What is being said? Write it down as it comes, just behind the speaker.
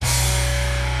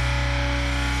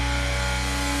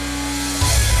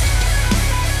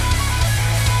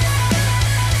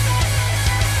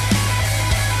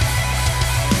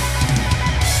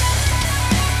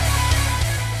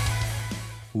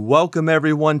Welcome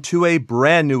everyone to a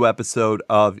brand new episode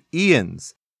of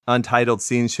Ian's Untitled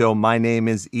Scene Show. My name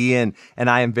is Ian, and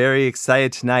I am very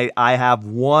excited tonight. I have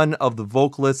one of the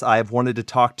vocalists I have wanted to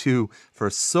talk to for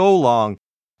so long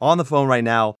on the phone right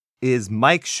now is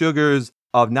Mike Sugars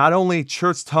of not only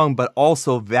Church Tongue, but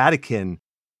also Vatican.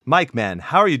 Mike, man,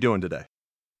 how are you doing today?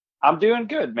 I'm doing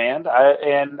good, man.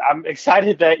 And I'm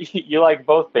excited that you like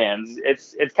both bands.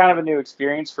 It's kind of a new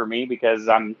experience for me because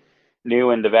I'm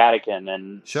new in the Vatican,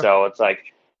 and Sure. so it's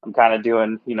like I'm kind of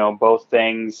doing both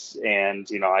things, and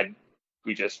I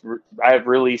have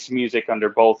released music under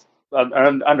both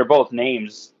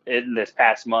names in this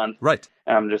past month, Right.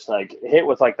 and I'm just like hit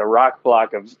with like the rock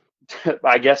block of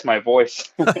I guess my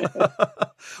voice.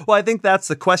 Well, I think that's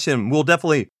the question. We'll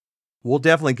definitely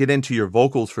get into your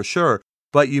vocals for sure.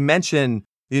 But you mentioned,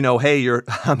 hey,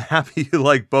 I'm happy you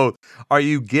like both. Are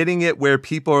you getting it where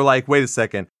people are like, wait a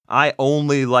second, I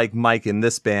only like Mike in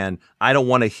this band. I don't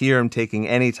want to hear him taking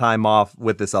any time off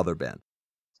with this other band.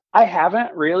 I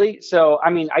haven't really. So, I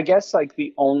mean, I guess like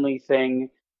the only thing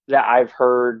that I've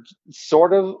heard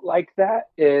sort of like that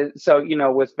is, so,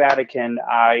 with Vatican,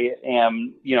 I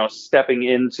am, stepping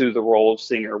into the role of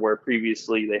singer where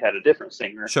previously they had a different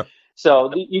singer. Sure.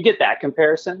 So you get that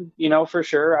comparison, for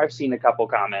sure. I've seen a couple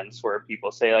comments where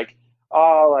people say like,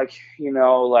 oh, like,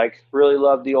 like really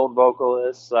love the old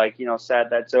vocalist, like, sad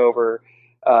that's over.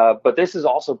 But this is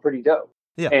also pretty dope.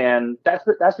 Yeah. And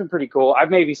that's been pretty cool.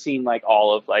 I've maybe seen like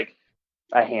all of like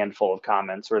a handful of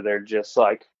comments where they're just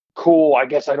like, cool, I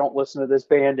guess I don't listen to this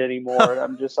band anymore. And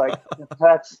I'm just like,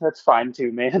 that's fine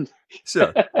too, man.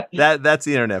 Sure. That's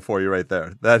the internet for you right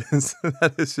there. That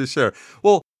is for sure.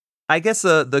 Well, I guess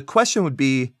the question would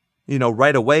be,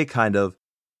 right away, kind of,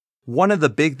 one of the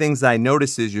big things I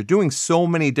notice is you're doing so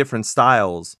many different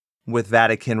styles with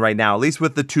Vatican right now, at least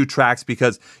with the 2 tracks,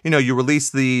 because, you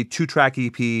released the 2-track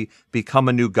EP, Become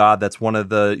a New God. That's one of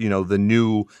the, the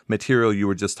new material you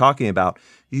were just talking about.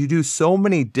 You do so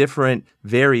many different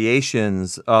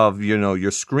variations of,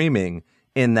 your screaming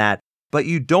in that, but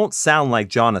you don't sound like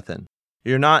Jonathan.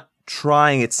 You're not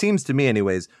trying, it seems to me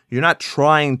anyways, you're not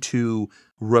trying to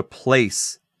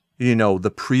replace,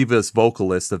 the previous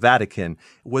vocalist of Vatican.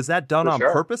 Was that done on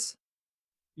purpose?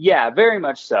 Yeah, very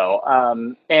much so.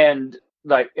 And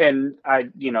I,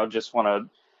 just want to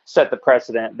set the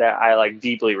precedent that I like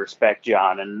deeply respect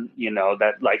John, and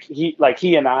that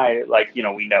he and I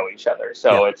we know each other,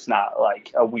 so It's not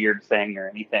like a weird thing or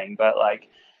anything. But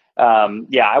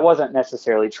I wasn't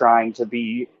necessarily trying to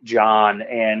be John,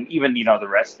 and even the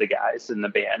rest of the guys in the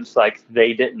bands, like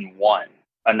they didn't want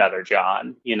another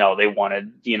John. They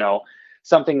wanted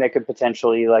something that could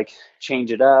potentially like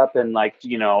change it up and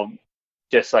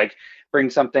just like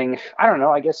bring something, I don't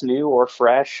know, I guess new or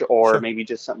fresh, or maybe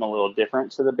just something a little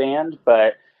different to the band.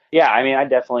 But yeah, I mean,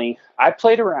 I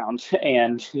played around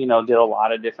and, did a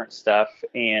lot of different stuff,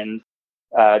 and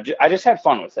I just had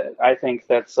fun with it. I think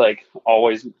that's like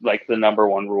always like the number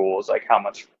one rule is like how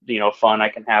much, fun I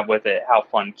can have with it. How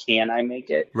fun can I make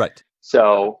it? Right.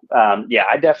 So,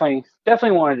 I definitely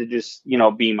wanted to just,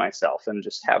 be myself and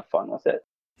just have fun with it.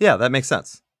 Yeah, that makes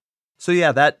sense. So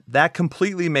yeah, that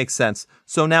completely makes sense.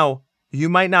 So now you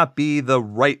might not be the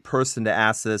right person to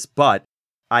ask this, but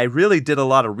I really did a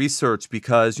lot of research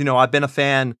because, I've been a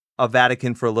fan of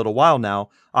Vatican for a little while now.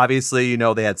 Obviously,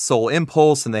 they had Soul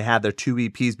Impulse and they had their 2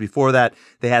 EPs before that.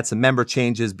 They had some member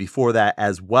changes before that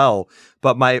as well.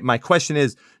 But my question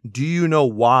is, do you know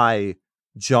why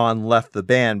John left the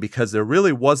band? Because there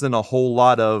really wasn't a whole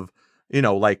lot of,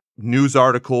 like news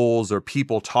articles or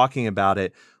people talking about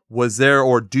it. Was there,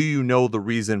 or do you know the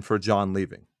reason for John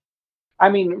leaving? I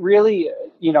mean, really,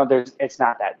 it's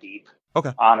not that deep.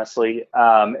 Okay. Honestly,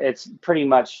 it's pretty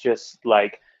much just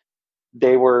like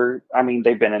they've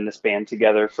been in this band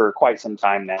together for quite some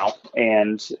time now.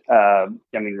 And,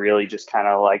 really just kind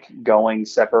of like going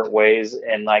separate ways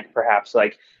and like perhaps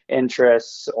like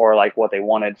interests or like what they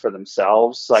wanted for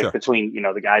themselves, like between,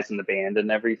 the guys in the band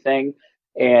and everything.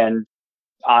 And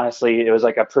honestly, it was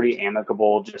like a pretty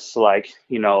amicable, just like,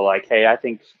 like, hey, I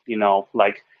think,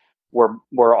 like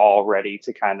we're all ready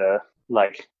to kind of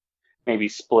like maybe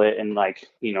split and like,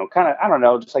 kind of, I don't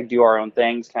know, just like do our own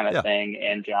things kind of thing.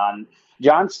 And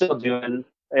John's still doing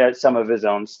some of his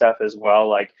own stuff as well.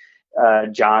 Like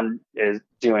John is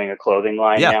doing a clothing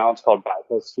line now. It's called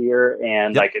Bicosphere,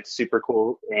 and like it's super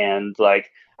cool. And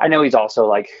like I know he's also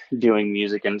like doing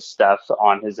music and stuff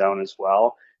on his own as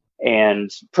well.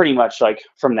 And pretty much like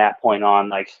from that point on,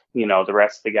 like, the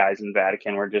rest of the guys in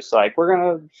Vatican were just like, we're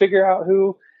going to figure out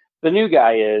who the new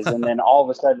guy is. And then all of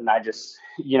a sudden I just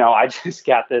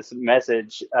got this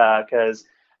message because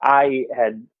I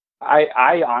had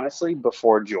I honestly,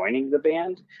 before joining the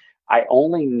band, I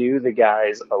only knew the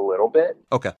guys a little bit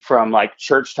Okay. from like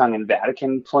Church Tongue and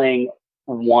Vatican playing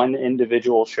one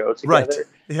individual show Right. together.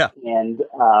 Yeah. And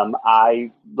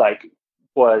I like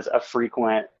was a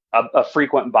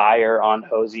frequent buyer on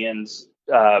Hosian's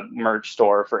merch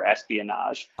store for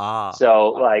Espionage. Ah. So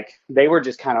like they were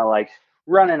just kind of like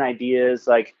running ideas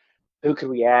like who could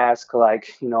we ask,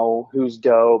 like, who's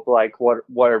dope, like what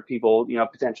are people,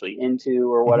 potentially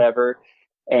into or Mhm. whatever.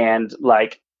 And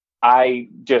like I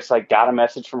just like got a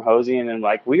message from Hosian and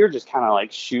like we were just kind of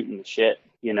like shooting the shit,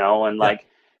 and Yeah. like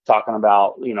talking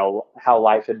about, how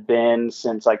life had been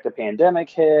since like the pandemic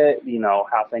hit,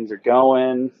 how things are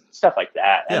going, stuff like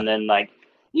that. Yeah. And then like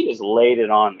he just laid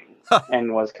it on me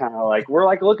and was kind of like, we're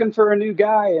like looking for a new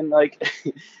guy and like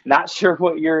not sure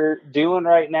what you're doing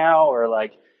right now or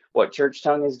like what Church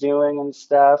Tongue is doing and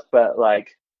stuff, but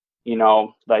like,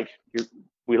 like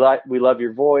we love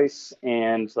your voice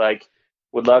and like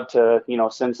would love to,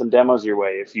 send some demos your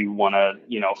way if you want to,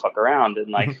 fuck around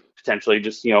and like Mhm. potentially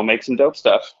just, make some dope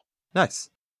stuff. Nice.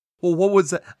 Well, what was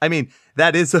that? I mean,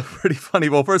 that is a pretty funny.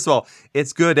 Well, first of all,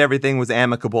 it's good everything was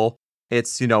amicable.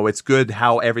 It's good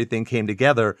how everything came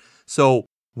together. So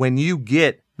when you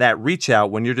get that reach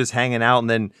out, when you're just hanging out and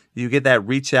then you get that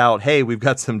reach out, hey, we've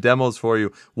got some demos for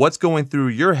you. What's going through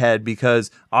your head?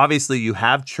 Because obviously you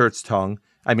have Church Tongue.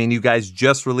 I mean, you guys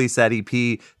just released that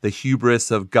EP, The Hubris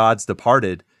of God's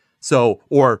Departed. So,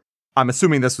 or I'm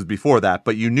assuming this was before that,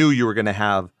 but you knew you were going to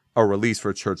have a release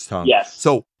for Church Tongue. Yes.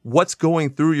 So what's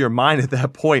going through your mind at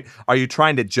that point? Are you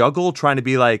trying to juggle, trying to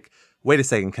be like, wait a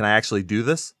second, can I actually do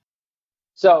this?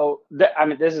 So, I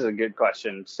mean, this is a good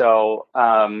question. So,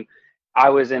 I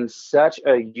was in such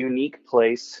a unique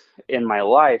place in my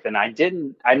life, and I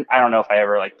don't know if I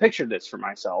ever like pictured this for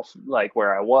myself, like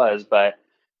where I was, but,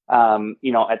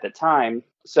 at the time,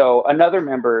 so another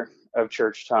member of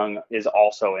Church Tongue is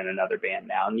also in another band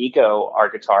now. Nico, our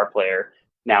guitar player,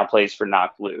 now plays for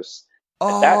Knocked Loose.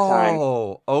 At that time,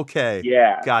 Oh, okay.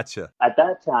 yeah, Gotcha. at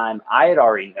that time, I had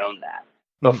already known that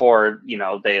Mhm. before,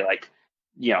 they like,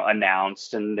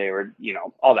 announced and they were,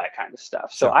 all that kind of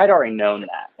stuff. So Sure. I'd already known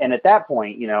that. And at that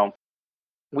point,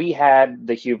 we had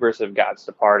the hubris of God's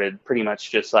Departed pretty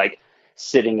much just like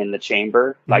sitting in the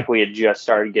chamber. Mhm. Like we had just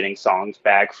started getting songs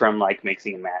back from like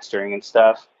mixing and mastering and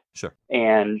stuff. Sure.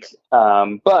 And,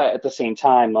 but at the same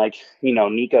time, like,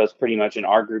 Nico's pretty much in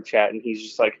our group chat and he's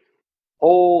just like,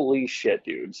 holy shit,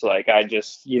 dudes. Like I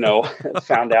just,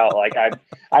 found out like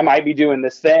I might be doing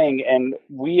this thing. And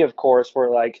we of course were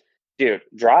like, dude,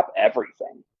 drop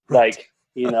everything. Right.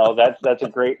 Like, that's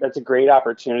a great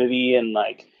opportunity. And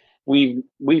like we've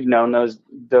known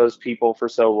those people for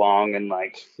so long. And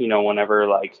like, whenever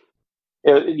like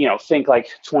think like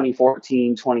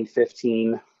 2014,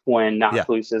 2015, when Yeah. Knocked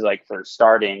Loose is like first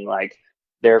starting, like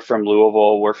they're from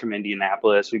Louisville, we're from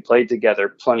Indianapolis. We played together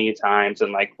plenty of times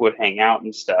and like would hang out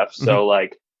and stuff. Mhm. So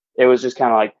like it was just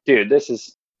kind of like, dude, this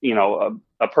is,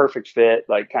 a perfect fit,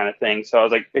 like kind of thing. So I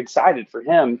was like excited for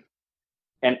him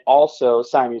and also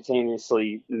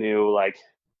simultaneously knew like,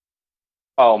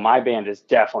 oh, my band is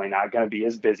definitely not going to be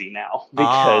as busy now because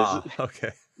Ah,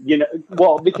 okay.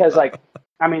 well, because like,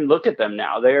 I mean, look at them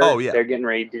now. Oh, They're yeah. they're getting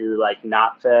ready to do like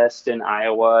Knotfest in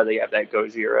Iowa. They have that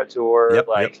Gojira tour. Yep, yep.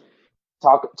 Like,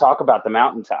 talk about the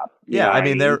mountaintop. You Yeah, know what I I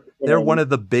mean mean? they're one And of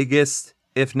the biggest,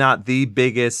 if not the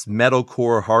biggest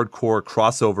metalcore hardcore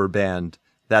crossover band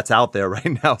that's out there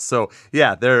right now. So,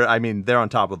 yeah, they're on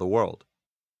top of the world.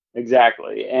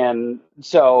 exactly. And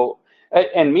so,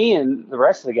 and me and the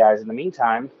rest of the guys in the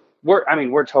meantime,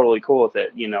 we're totally cool with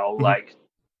it. Mhm. Like,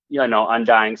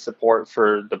 undying support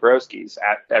for the Broskies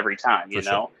at every time. For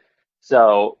sure.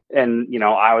 So, and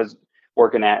I was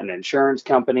working at an insurance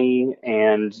company,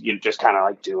 and just kind of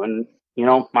like doing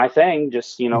my thing,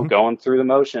 just Mhm. going through the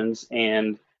motions.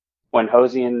 And when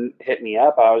Hosian hit me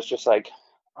up, I was just like,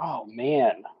 oh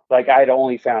man, like I'd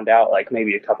only found out like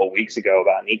maybe a couple weeks ago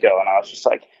about Nico, and I was just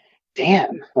like,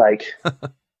 damn, like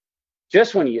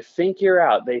just when you think you're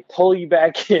out, they pull you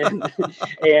back in,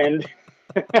 and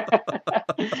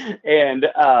and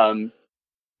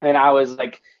and I was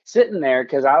like sitting there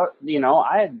because I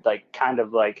had like kind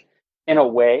of like in a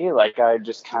way like I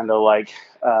just kind of like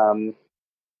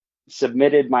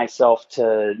submitted myself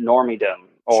to normiedom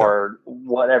Sure. or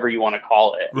whatever you want to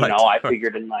call it. Right. Right.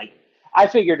 I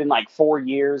figured in like 4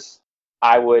 years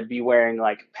I would be wearing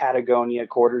like Patagonia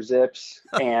quarter zips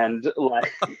and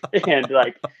like and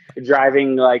like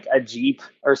driving like a Jeep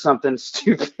or something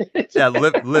stupid. Yeah,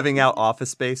 living out office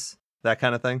space, that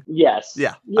kind of thing. Yes.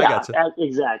 Yeah, I Yeah, gotcha.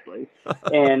 exactly.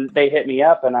 And they hit me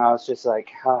up and I was just like,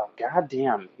 oh,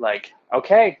 goddamn. Like,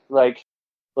 okay. Like,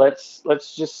 let's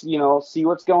just, see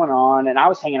what's going on. And I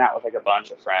was hanging out with like a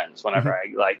bunch of friends whenever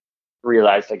Mhm. I like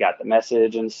realized I got the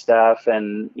message and stuff.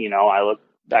 And,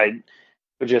 I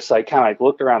just like kind of like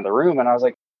looked around the room and I was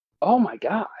like, oh my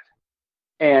God.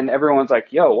 And everyone's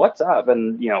like, yo, what's up?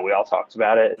 And, we all talked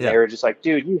about it. And they Yeah, were just like,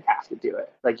 dude, you have to do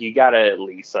it. Like, you got to at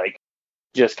least like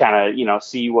just kind of,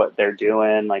 see what they're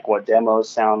doing, like what demos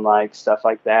sound like, stuff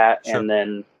like that. sure. And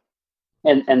then,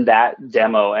 and that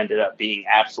demo ended up being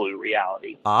absolute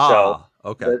reality. So Ah,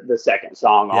 okay. the second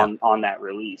song Yeah, on that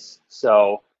release.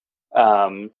 So,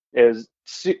 and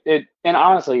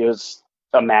honestly, it was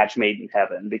a match made in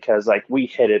heaven because like we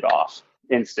hit it off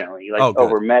instantly, like oh, good.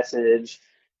 over message.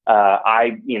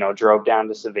 I, drove down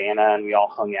to Savannah and we all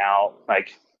hung out,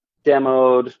 like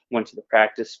demoed, went to the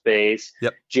practice space,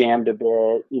 Yep. jammed a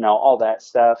bit, all that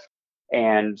stuff.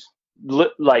 And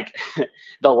like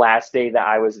the last day that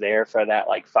I was there for that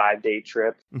like 5 day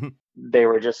trip, Mhm. they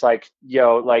were just like,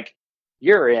 yo, like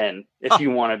you're in if Ha,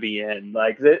 you want to be in.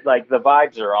 Like the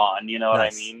vibes are on, you know what I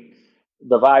nice. mean?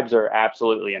 The vibes are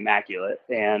absolutely immaculate.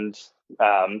 And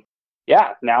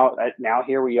yeah, now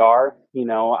here we are.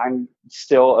 I'm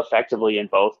still effectively in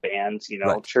both bands.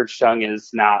 Right. Church Tongue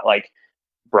is not like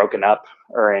broken up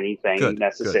or anything Good, good.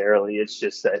 necessarily. It's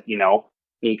just that,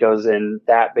 Nico's in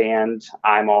that band.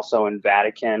 I'm also in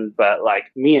Vatican, but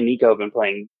like me and Nico have been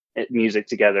playing music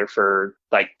together for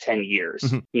like 10 years.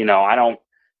 Mhm.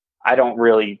 I don't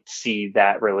really see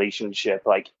that relationship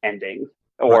like ending,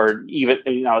 Right. or even,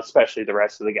 especially the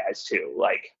rest of the guys too.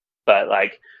 But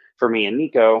like for me and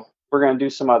Nico, we're going to do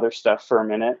some other stuff for a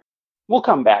minute. We'll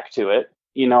come back to it.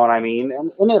 You know what I mean?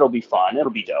 And it'll be fun.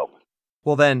 It'll be dope.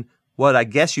 Well, then, what I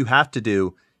guess you have to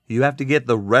do, you have to get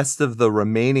the rest of the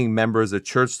remaining members of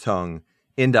Church Tongue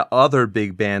into other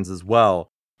big bands as well.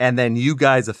 And then you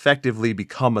guys effectively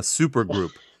become a super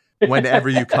group whenever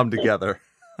you come together.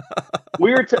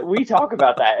 We talk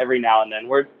about that every now and then.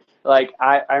 We're like,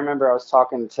 I remember I was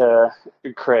talking to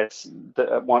Chris,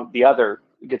 the other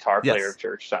guitar player Yes. of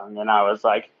Church Tongue, and I was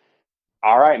like,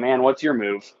 all right, man, what's your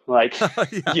move? Like,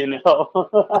 Yeah.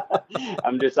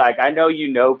 I'm just like, I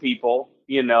know, people,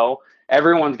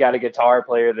 everyone's got a guitar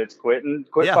player that's quit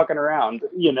Yeah. fucking around,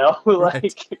 Right.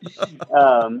 like,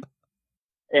 um,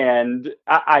 and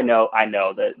I know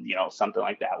that, something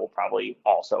like that will probably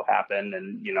also happen.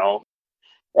 And,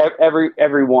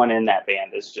 everyone in that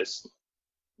band is just,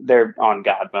 they're on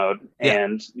God mode. Yeah.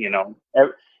 And,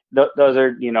 those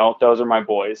are my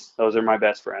boys. Those are my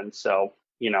best friends. So,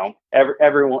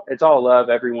 everyone, it's all love.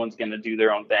 Everyone's going to do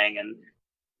their own thing. And,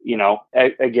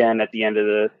 again, at the end of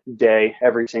the day,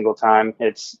 every single time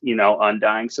it's,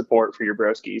 undying support for your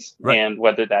broskies. Right. And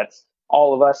whether that's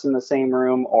all of us in the same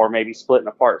room or maybe splitting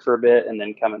apart for a bit and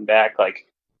then coming back, like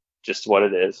just what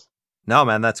it is. No,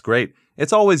 man, that's great.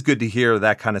 It's always good to hear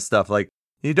that kind of stuff. Like,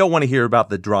 you don't want to hear about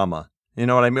the drama. You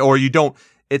know what I mean? Or you don't,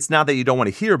 it's not that you don't want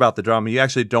to hear about the drama. You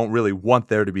actually don't really want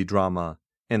there to be drama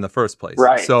in the first place.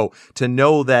 Right. So to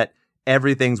know that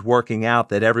everything's working out,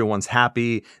 that everyone's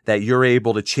happy, that you're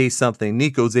able to chase something,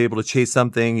 Nico's able to chase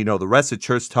something, the rest of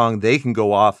Church Tongue, they can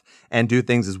go off and do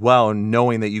things as well. And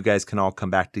knowing that you guys can all come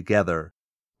back together.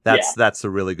 Yeah. That's a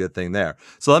really good thing there.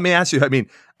 So let me ask you, I mean,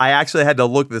 I actually had to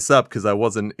look this up because I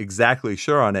wasn't exactly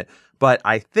sure on it, but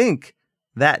I think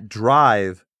that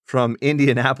drive from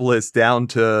Indianapolis down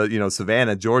to,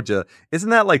 Savannah, Georgia,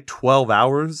 isn't that like 12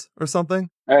 hours or something?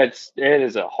 It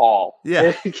is a haul.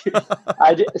 Yeah.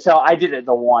 I did it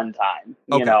the one time.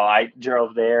 Okay. I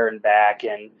drove there and back,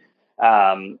 and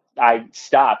I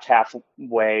stopped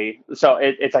halfway. So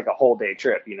it's like a whole day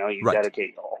trip. You Right.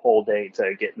 dedicate the whole day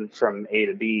to getting from A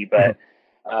to B. But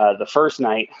the first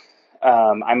night,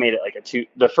 I made it like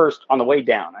the first on the way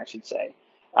down, I should say.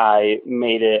 I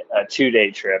made it a 2 day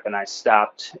trip, and I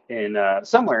stopped in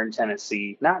somewhere in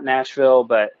Tennessee, not Nashville,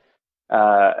 but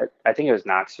I think it was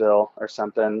Knoxville or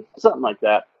something like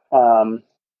that.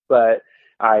 But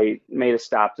I made a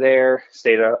stop there,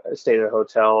 stayed at a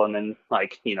hotel, and then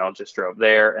just drove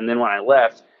there. And then when I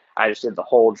left, I just did the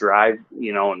whole drive,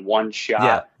 in one Yeah.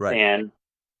 shot. Right. And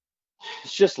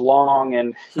it's just long.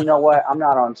 And you know what? I'm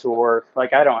not on tour.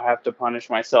 Like, I don't have to punish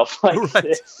myself like Right.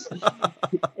 this.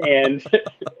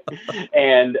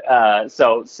 And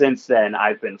so since then,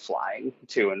 I've been flying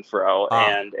to and fro, Ah,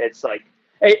 and it's like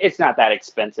it's not that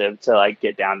expensive to like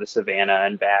get down to Savannah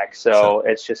and back. sure. So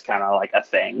it's just kind of like a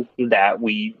thing that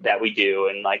we do,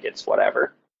 and like it's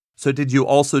whatever. So did you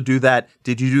also do that?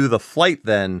 Did you do the flight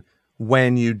then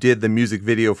when you did the music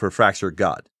video for Fractured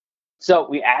God? So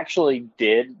we actually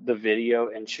did the video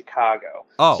in Chicago.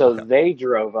 Oh, So okay. they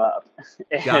drove up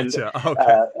and Gotcha.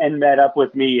 Okay. and met up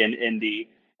with me in Indy.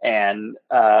 and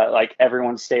like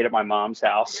everyone stayed at my mom's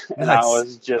house, and I Nice.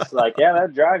 was just like, yeah,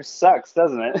 that drive sucks,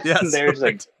 doesn't it? And Yes, they're just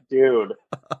like, right. dude,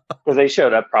 because they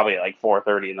showed up probably like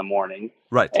 4:30 in the morning,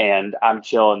 Right. and I'm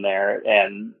chilling there,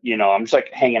 and I'm just like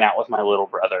hanging out with my little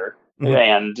brother, Mhm.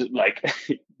 and like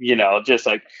just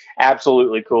like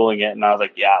absolutely cooling it, and I was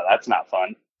like, yeah, that's not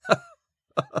fun.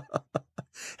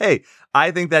 Hey,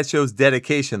 I think that shows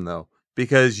dedication though,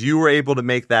 because you were able to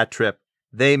make that trip.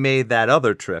 They made that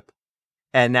other trip.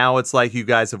 And now it's like you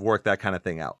guys have worked that kind of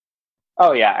thing out.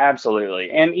 Oh yeah,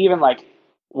 absolutely. And even like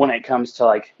when it comes to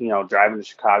like, driving to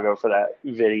Chicago for that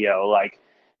video, like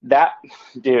that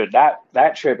dude,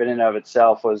 that trip in and of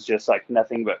itself was just like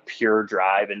nothing but pure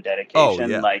drive and Oh, dedication.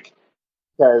 yeah. Like,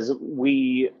 because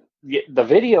the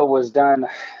video was done,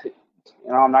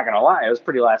 I'm not gonna lie, it was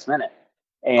pretty last minute.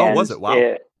 Oh, was And it?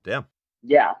 Wow. Damn.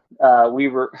 yeah, we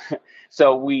were,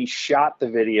 so we shot the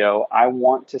video. I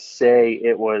want to say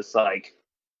it was like,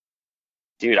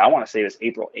 dude, I want to say it was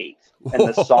April 8th, and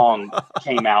the song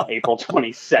came out April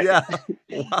 22nd.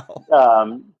 Yeah. Wow.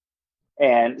 um,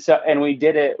 and we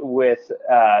did it with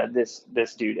this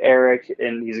dude Eric,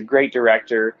 and he's a great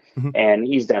director, Mhm. and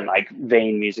he's done like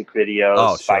Vane music videos, Oh,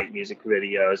 sure. Spite music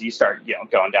videos. You start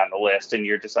going down the list, and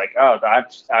you're just like, oh,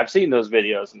 I've seen those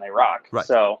videos, and they rock. Right.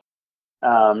 So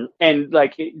and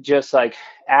like it just like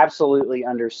absolutely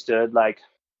understood like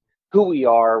who we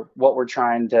are, what we're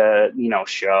trying to,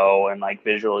 show and like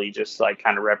visually just like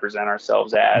kind of represent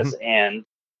ourselves Mhm. as. And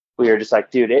we were just like,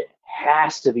 dude, it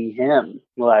has to be him.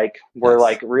 Like, we're Nice.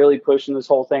 like really pushing this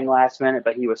whole thing last minute,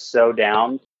 but he was so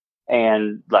down.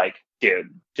 And like, dude,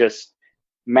 just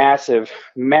massive,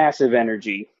 massive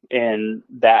energy in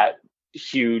that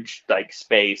huge like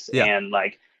space, Yeah. and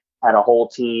like had a whole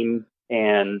team,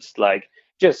 and like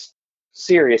just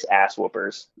serious ass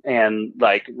whoopers, and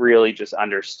like really just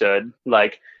understood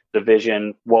like the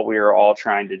vision, what we were all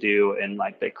trying to do, and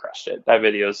like they crushed it. That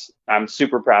video's, I'm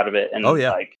super proud of it, Oh, and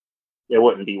yeah. like it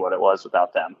wouldn't be what it was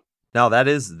without them. Now that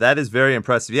is very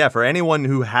impressive. Yeah, for anyone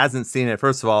who hasn't seen it,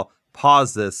 first of all,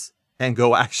 pause this and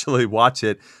go actually watch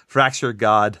it. Fractured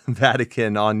God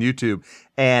Vatican on YouTube.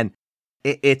 And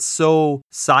it's so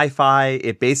sci-fi.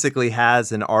 It basically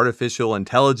has an artificial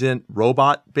intelligent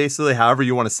robot, basically, however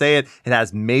you want to say it. It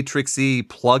has matrixy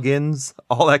plugins,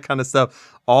 all that kind of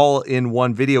stuff, all in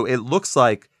one video. It looks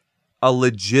like a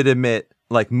legitimate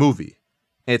like movie.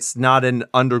 It's not an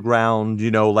underground,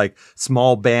 like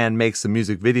small band makes a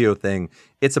music video thing.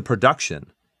 It's a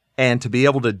production. And to be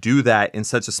able to do that in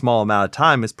such a small amount of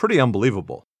time is pretty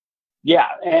unbelievable. Yeah,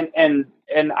 and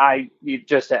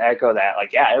just to echo that,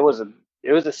 like, yeah, it was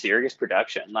a serious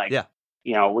production. Like, Yeah.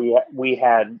 we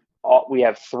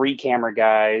have three camera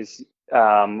guys.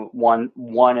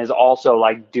 One is also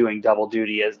like doing double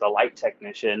duty as the light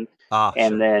technician, Ah,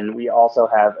 and sure. then we also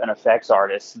have an effects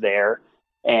artist there,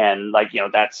 and like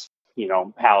that's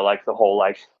how like the whole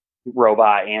like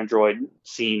robot android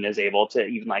scene is able to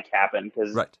even like happen,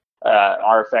 because Right.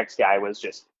 our effects guy was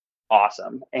just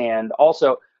awesome. And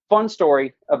also, fun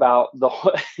story about the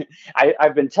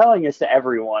I've been telling this to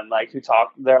everyone like who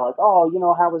talk, they're like, oh,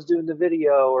 how I was doing the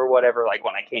video or whatever, like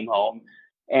when I came home,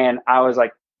 and I was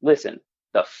like, listen,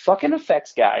 the fucking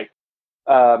effects guy,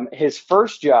 his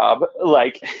first job,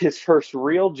 like his first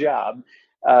real job,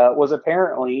 was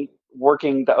apparently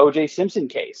working the OJ Simpson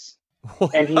case,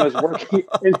 and he was working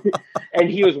and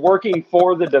he was working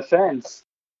for the defense,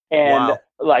 and Wow.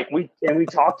 like we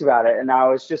talked about it, and I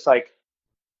was just like,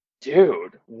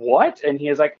 dude, what? And he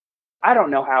was like, I don't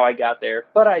know how I got there,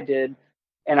 but I did.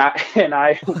 And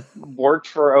I worked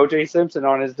for OJ Simpson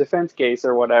on his defense case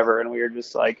or whatever, and we were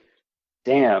just like,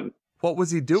 damn. What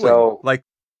was he doing? So Like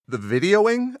the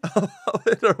videoing of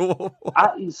it or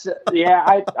what?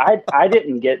 yeah, I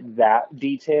didn't get that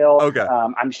detail. Okay.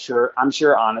 I'm sure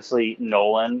honestly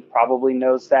Nolan probably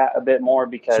knows that a bit more, Sure.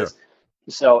 because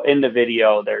so in the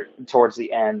video there towards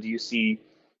the end you see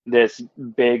this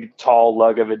big tall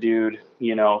lug of a dude,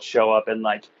 show up and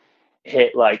like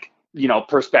hit like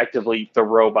prospectively the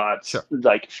robot's Sure.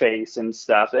 like face and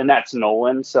stuff, and that's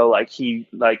Nolan. So like he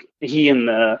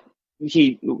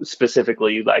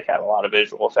specifically like had a lot of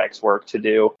visual effects work to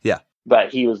do, Yeah.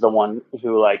 but he was the one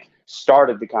who like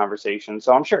started the conversation,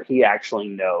 so I'm sure he actually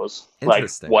knows like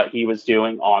Interesting. what he was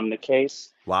doing on the case.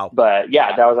 Wow. But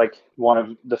yeah, that was like one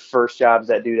of the first jobs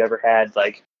that dude ever had,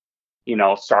 like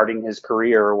starting his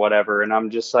career or whatever, and I'm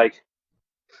just like,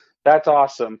 that's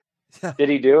awesome. Yeah. Did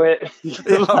he do it?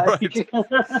 Yeah, right.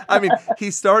 I mean, he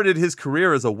started his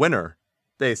career as a winner,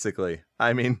 basically.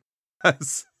 I mean,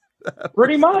 that's,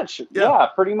 Pretty much. yeah, Yeah,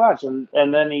 pretty much. And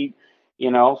then he,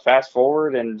 fast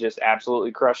forward and just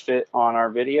absolutely crushed it on our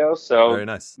video. very So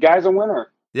nice. guy's a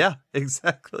winner. Yeah,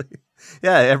 exactly.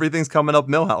 Yeah, everything's coming up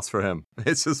Millhouse for him.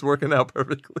 It's just working out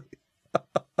perfectly.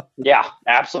 Yeah,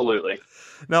 absolutely.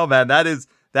 No, man, that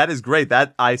is great.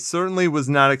 That I certainly was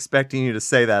not expecting you to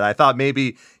say that. I thought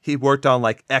maybe he worked on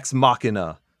like Ex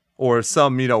Machina or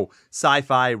some,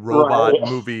 sci-fi robot Right.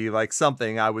 movie, like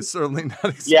something. I was certainly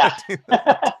not Yeah. expecting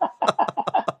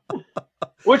that.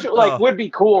 Which like Oh, would be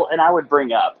cool and I would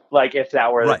bring up like if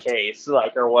that were the right, case,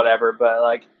 like or whatever, but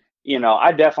like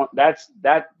I definitely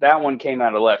that one came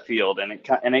out of left field and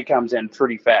it comes in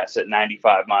pretty fast at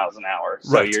 95 miles an hour.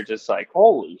 So right, you're just like,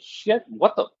 "Holy shit,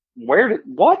 what?"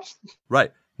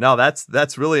 right. No,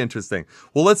 that's really interesting.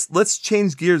 Well, let's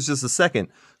change gears just a second.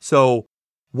 So,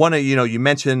 you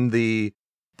mentioned the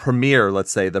premiere,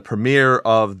 let's say the premiere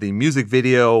of the music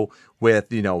video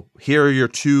with, here are your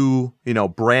two,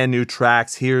 brand new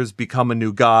tracks. Here's Become a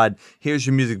New God. Here's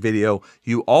your music video.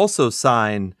 You also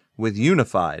sign with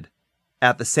Unified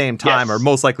at the same time, or Yes.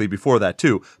 most likely before that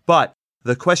too. But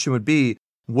the question would be,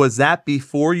 was that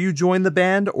before you joined the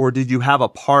band, or did you have a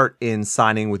part in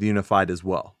signing with Unified as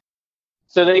well?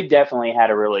 So they definitely had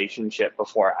a relationship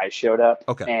before I showed up,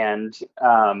 Okay. and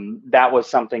that was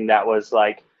something that was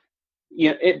like,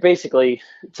 it basically,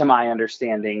 to my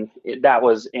understanding, that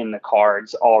was in the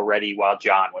cards already while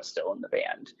John was still in the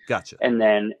band, Gotcha. and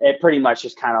then it pretty much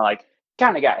just kind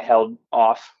of got held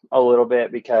off a little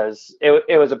bit because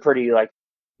it was a pretty like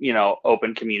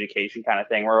open communication kind of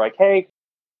thing. We're like, hey,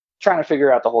 trying to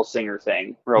figure out the whole singer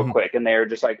thing real Mhm. quick, and they were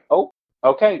just like, oh,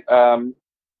 okay,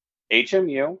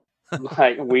 HMU,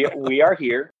 like we are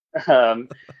here, um,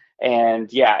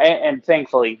 and yeah, and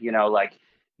thankfully, like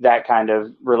that kind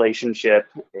of relationship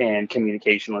and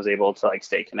communication was able to like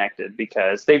stay connected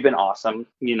because they've been awesome,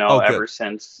 Oh, good. ever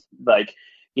since like.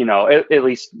 At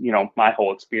least my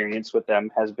whole experience with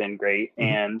them has been great, Mhm.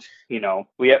 and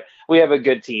we have a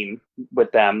good team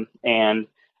with them, and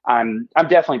I'm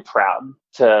definitely proud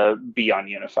to be on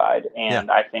Unified, Yeah. and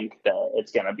I think that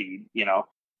it's gonna be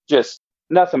just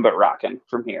nothing but rocking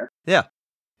from here. Yeah.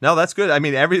 No, that's good. I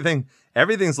mean,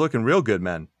 everything's looking real good,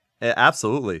 man.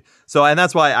 Absolutely. So, and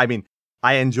that's why, I mean,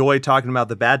 I enjoy talking about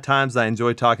the bad times. I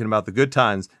enjoy talking about the good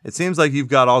times. It seems like you've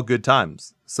got all good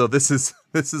times. So this is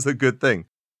this is a good thing.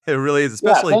 It really is,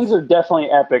 Yeah, especially, things are definitely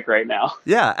epic right now.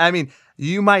 yeah. I mean,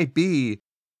 you might be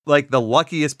like the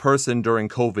luckiest person during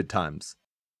COVID times.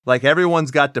 Like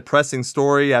everyone's got depressing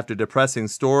story after depressing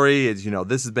story. It's,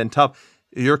 this has been tough.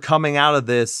 You're coming out of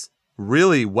this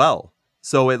really well.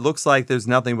 So it looks like there's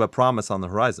nothing but promise on the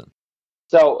horizon.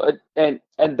 So and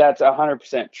that's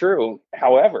 100% true.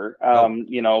 However, Oh,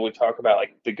 we talk about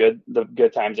like the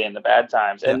good times and the bad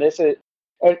times, yeah. and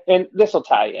and this will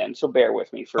tie in. So bear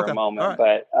with me for a Okay. All moment.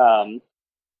 right. But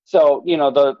so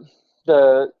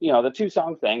the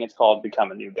two-song thing, it's called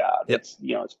 "Become a New God." Yep.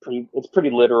 It's pretty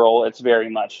literal. It's very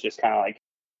much just kind of like,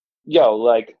 yo,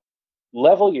 like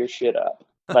level your shit up.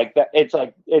 Like that, it's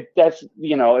like that's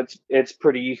it's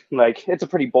pretty like it's a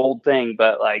pretty bold thing,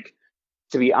 but like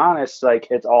to be honest, like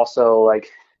it's also like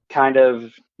kind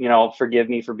of, forgive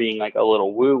me for being like a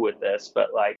little woo with this,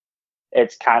 but like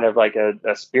it's kind of like a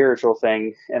spiritual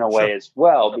thing in a way Sure. as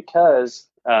well, because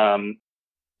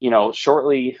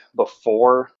shortly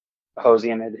before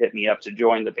Hosian had hit me up to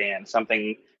join the band,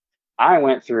 something I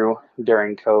went through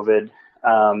during COVID,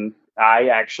 I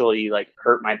actually like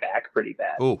hurt my back pretty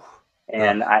bad, Oh.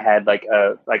 and I had like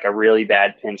a really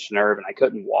bad pinched nerve, and I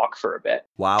couldn't walk for a bit,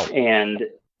 Wow. and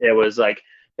it was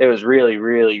really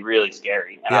really really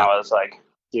scary, and I Yeah. was like,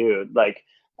 dude,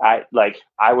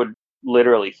 I would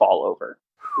literally fall over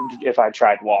if I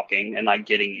tried walking, and like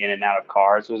getting in and out of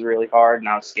cars was really hard, and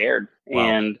I was scared, Wow.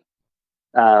 and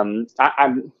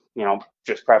I'm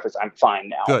just preface, I'm fine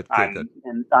now. Good. Good.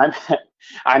 Good.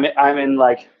 I'm in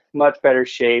like much better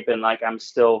shape, and like I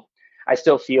still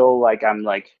feel like I'm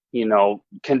like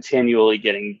continually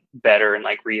getting better and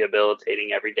like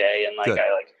rehabilitating every day, and like Good.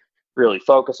 I like really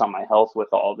focus on my health with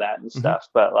all of that and Hmm. stuff.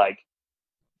 But like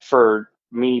for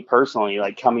me personally,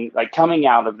 like coming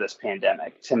out of this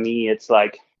pandemic, to me it's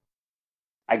like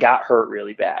I got hurt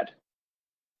really bad.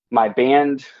 My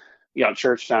band,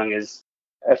 Church Tongue, is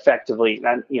effectively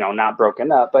not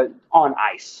broken up, but on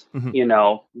ice. Hmm.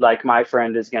 Like my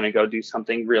friend is going to go do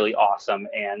something really awesome,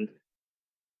 and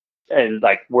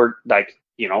like we're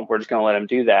just going to let him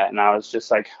do that. And I was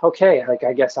just like, okay, like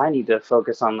I guess I need to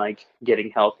focus on like getting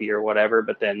healthy or whatever.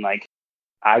 But then like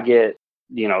I get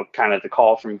kind of the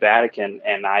call from Vatican,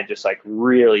 and I just like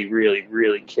really really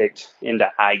really kicked into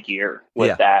high gear with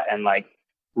Yeah. that, and like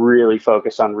really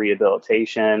focused on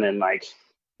rehabilitation, and like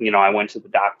I went to the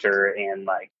doctor, and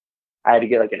like I had to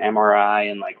get like an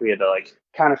MRI, and like we had to like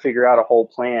kind of figure out a whole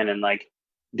plan, and like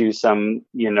do some,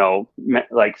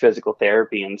 like physical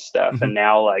therapy and stuff. Hmm. And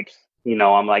now, like,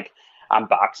 I'm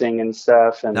boxing and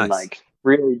stuff, and Nice. like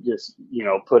really just,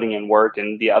 putting in work,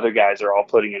 and the other guys are all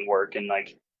putting in work, and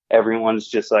like everyone's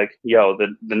just like, yo,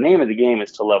 the name of the game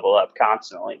is to level up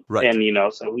constantly. Right.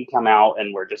 And, so we come out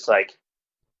and we're just like,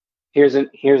 here's a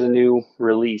new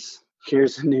release,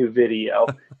 here's a new video,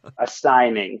 a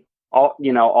signing,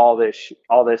 all this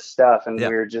stuff, and Yeah.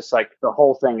 we're just like, the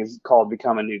whole thing is called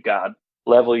Become a New God.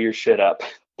 Level your shit up,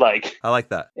 like, I like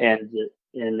that. and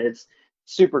it's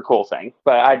super cool thing.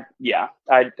 But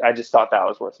I just thought that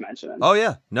was worth mentioning. Oh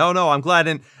yeah. No, I'm glad.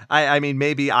 And I mean,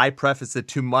 maybe I preface it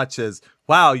too much as,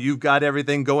 wow, you've got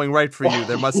everything going right for you.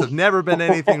 There must have never been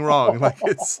anything wrong. Like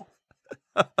it's,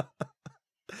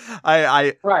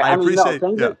 I Right. I mean, no, appreciate,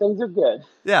 yeah. things are good.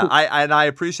 Yeah. I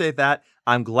appreciate that.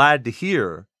 I'm glad to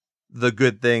hear the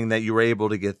good thing that you were able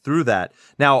to get through that.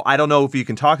 Now, I don't know if you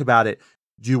can talk about it.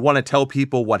 Do you want to tell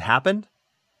people what happened,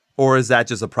 or is that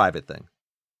just a private thing?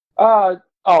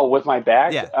 With my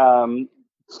back, Yeah.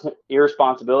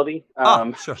 Irresponsibility.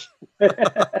 Sure.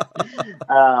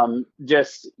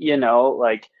 Just,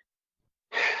 like,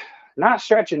 not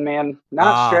stretching, man,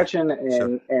 not stretching,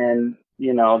 sure. and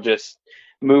just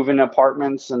moving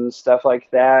apartments and stuff like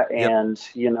that, Yep. and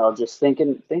just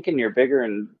thinking you're bigger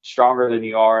and stronger than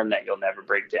you are, and that you'll never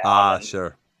break down.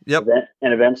 Sure. Yep.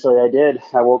 And eventually I did.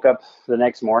 I woke up the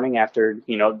next morning after,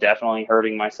 definitely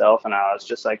hurting myself. And I was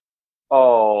just like,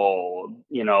 oh,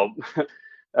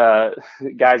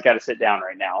 guys got to sit down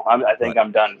right now. I think Right.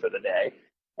 I'm done for the day.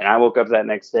 And I woke up that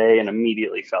next day and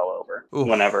immediately fell over Oof.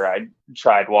 whenever I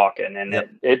tried walking. And Yep.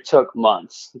 it took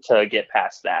months to get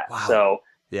past that. Wow. So,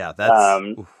 yeah,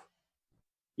 that's,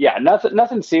 yeah,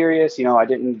 nothing serious. I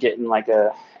didn't get in like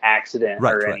a accident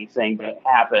or right. anything, but it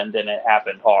happened, and it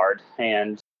happened hard.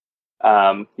 And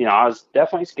I was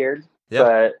definitely scared, Yeah.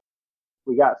 but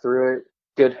we got through it.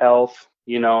 Good health,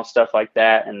 stuff like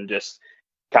that, and just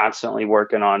constantly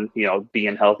working on,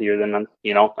 being healthier than,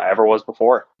 I ever was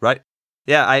before. Right.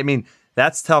 Yeah. I mean,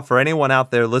 that's tough for anyone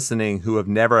out there listening who have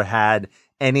never had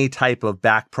any type of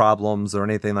back problems or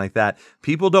anything like that.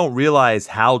 People don't realize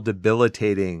how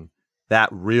debilitating that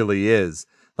really is.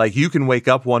 Like, you can wake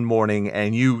up one morning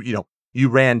and you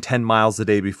ran 10 miles a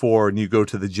day before and you go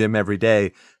to the gym every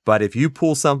day. But if you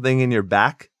pull something in your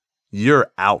back,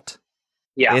 you're out.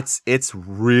 Yeah. It's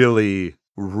really,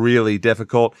 really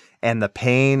difficult. And the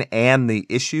pain and the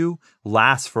issue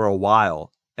lasts for a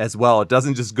while as well. It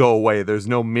doesn't just go away. There's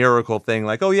no miracle thing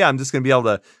like, oh yeah, I'm just going to be able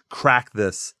to crack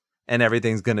this and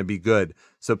everything's going to be good.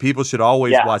 So people should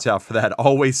always watch out for that.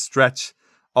 Always stretch,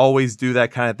 always do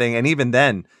that kind of thing. And even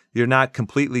then, you're not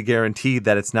completely guaranteed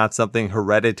that it's not something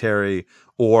hereditary,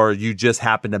 or you just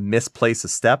happen to misplace a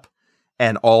step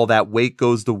and all that weight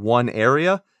goes to one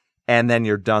area and then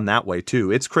you're done that way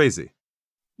too. It's crazy.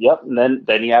 Yep. And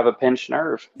then you have a pinched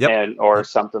nerve, or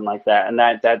something like that. And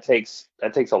that takes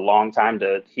a long time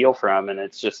to heal from. And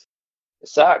it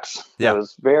sucks. Yeah. It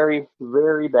was very,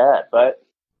 very bad, but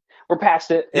we're past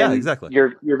it. Yeah, and exactly.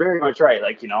 You're very much right.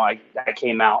 Like, I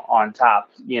came out on top,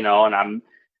 and I'm,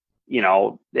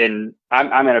 and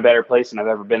I'm in a better place than I've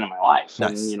ever been in my life.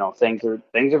 Nice. And, things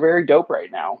are very dope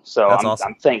right now. So That's awesome.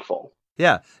 I'm thankful.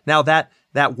 Yeah. Now that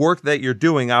work that you're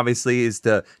doing obviously is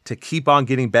to keep on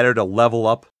getting better, to level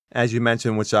up, as you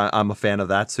mentioned, which I'm a fan of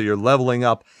that. So you're leveling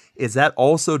up. Is that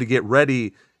also to get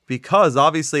ready? Because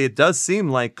obviously it does seem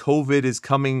like COVID is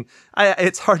coming.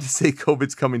 It's hard to say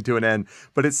COVID's coming to an end,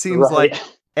 but it seems like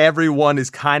everyone is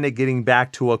kind of getting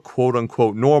back to a quote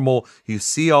unquote normal. You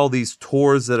see all these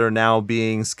tours that are now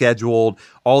being scheduled,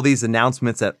 all these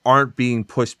announcements that aren't being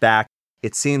pushed back.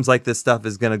 It seems like this stuff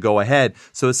is going to go ahead.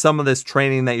 So is some of this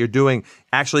training that you're doing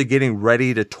actually getting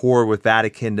ready to tour with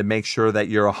Vatican to make sure that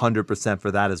you're 100% for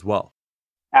that as well?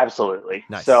 Absolutely.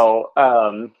 Nice. So,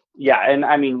 yeah. And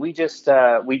I mean, we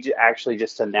actually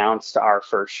just announced our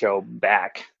first show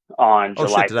back on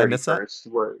July 31st. Did I miss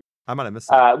that? I might have missed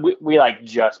that. We like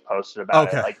just posted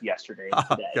about it like yesterday and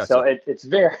today. Gotcha. So it's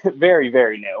very, very,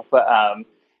 very new. But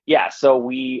yeah, so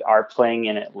we are playing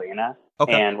in Atlanta.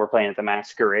 Okay. And we're playing at the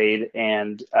Masquerade,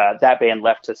 and that band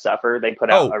Left to Suffer, they put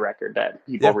out a record that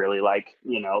people really like,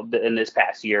 in this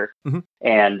past year. Mm-hmm.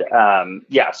 And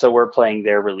so we're playing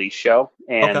their release show,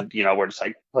 and we're just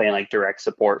like playing like direct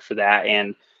support for that.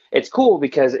 And it's cool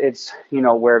because it's,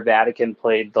 where Vatican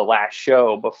played the last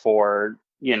show before,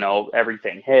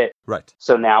 everything hit. Right.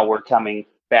 So now we're coming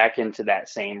back into that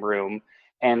same room,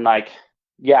 and like,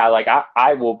 yeah, like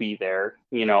I will be there,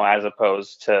 as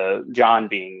opposed to John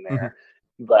being there. Mm-hmm.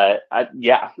 But I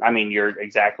mean, you're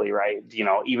exactly right.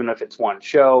 Even if it's one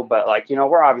show, but like,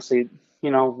 we're obviously,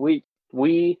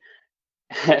 we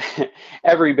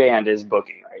every band is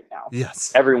booking right now.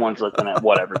 Yes. Everyone's looking at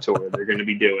whatever tour they're going to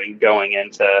be doing going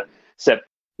into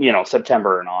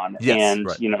September and on. Yes. And,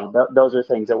 Right. those are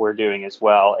things that we're doing as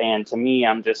well. And to me,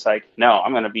 I'm just like, no,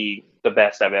 I'm going to be the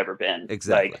best I've ever been.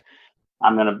 Exactly. Like,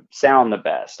 I'm going to sound the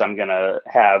best. I'm going to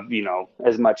have,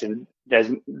 as much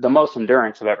as the most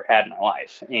endurance I've ever had in my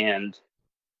life. And,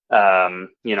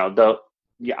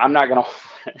 I'm not going to,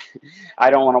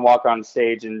 I don't want to walk on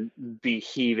stage and be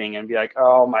heaving and be like,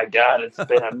 oh my God, it's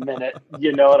been a minute.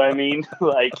 You know what I mean?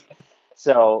 Like,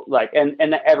 so like, and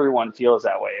everyone feels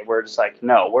that way. We're just like,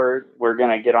 no, we're going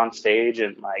to get on stage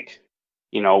and like,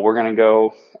 we're going to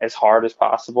go as hard as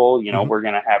possible. Mhm. We're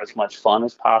going to have as much fun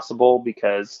as possible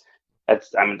because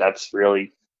that's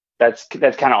really, that's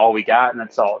kind of all we got. And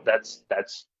that's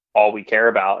all we care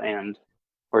about. And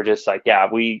we're just like, yeah,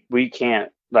 we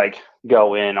can't like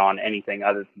go in on anything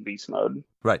other than beast mode.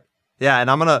 Right. Yeah. And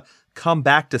I'm going to come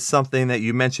back to something that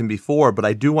you mentioned before, but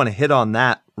I do want to hit on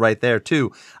that right there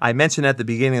too. I mentioned at the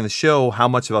beginning of the show how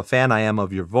much of a fan I am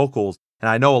of your vocals. And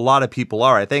I know a lot of people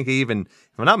are. I think even,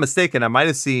 if I'm not mistaken, I might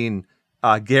have seen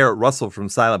Garrett Russell from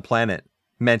Silent Planet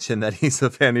mention that he's a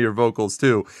fan of your vocals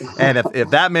too. And if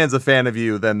that man's a fan of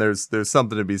you, then there's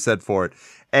something to be said for it.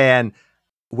 And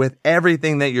with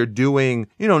everything that you're doing,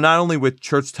 not only with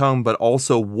Church Tongue, but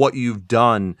also what you've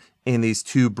done in these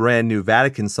 2 brand new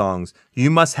Vatican songs, you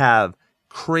must have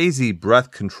crazy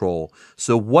breath control.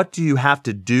 So what do you have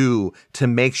to do to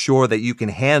make sure that you can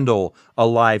handle a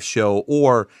live show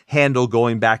or handle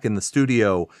going back in the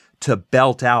studio to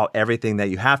belt out everything that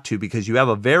you have to? Because you have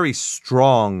a very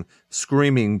strong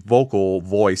screaming vocal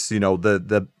voice.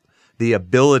 The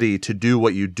ability to do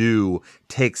what you do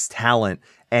takes talent,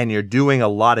 and you're doing a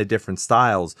lot of different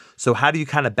styles. So how do you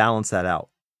kind of balance that out?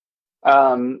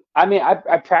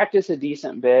 I practice a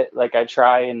decent bit. Like I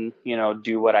try and,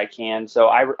 do what I can. So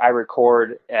I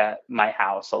record at my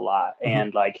house a lot. Mm-hmm.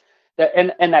 And like that,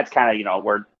 and that's kind of,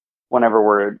 whenever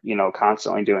we're,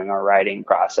 constantly doing our writing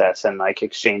process and like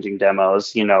exchanging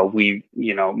demos,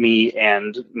 me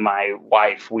and my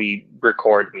wife, we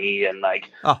record me and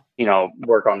like,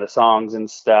 work on the songs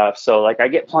and stuff. So like I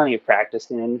get plenty of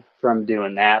practice in from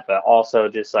doing that, but also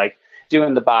just like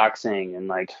doing the boxing and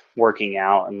like working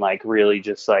out and like really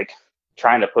just like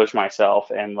trying to push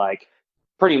myself and like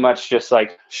pretty much just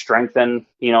like strengthen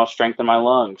my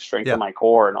lungs, strengthen my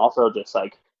core, and also just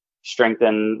like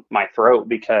strengthen my throat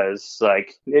because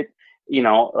like it,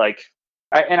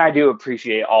 I do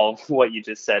appreciate all of what you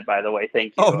just said, by the way.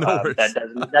 Thank you. Oh, no worries.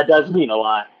 That does mean a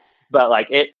lot, but like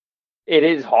it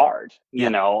is hard,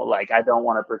 like I don't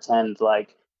want to pretend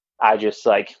like I just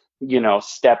like,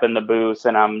 step in the booth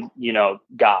and I'm,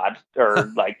 God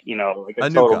or like, like a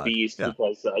total God. beast Yeah.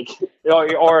 because like,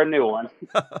 or a new one.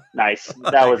 Nice.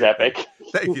 That was epic.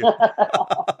 Thank you.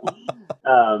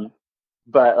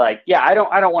 But like, yeah, I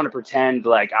don't want to pretend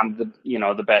like I'm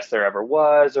the best there ever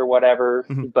was or whatever,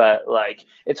 Mm-hmm. but like,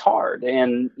 it's hard.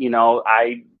 And,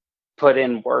 I put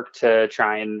in work to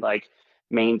try and like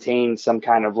maintain some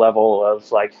kind of level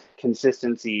of like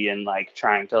consistency and like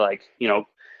trying to like,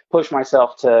 push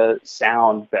myself to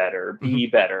sound better, be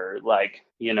better, like,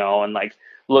 and like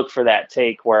look for that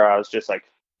take where I was just like,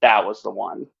 that was the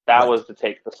one, that was the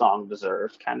take the song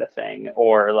deserved kind of thing.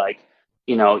 Or like,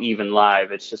 even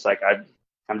live, it's just like,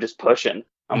 I'm just pushing.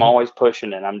 I'm always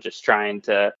pushing and I'm just trying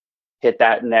to hit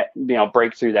that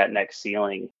break through that next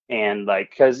ceiling. And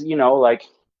like, cause like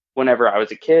whenever I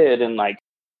was a kid and like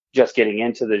just getting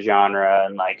into the genre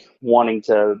and like wanting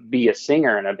to be a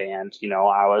singer in a band,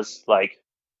 I was like,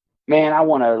 man, I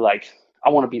want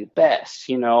to be the best.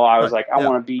 I was like, I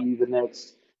want to be the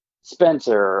next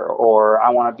Spencer, or I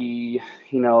want to be,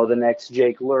 the next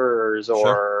Jake Lurs,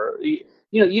 or,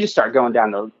 you just start going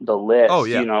down the list. Oh,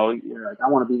 yeah. You're like, I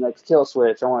want to be next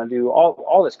Killswitch. I want to do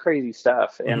all this crazy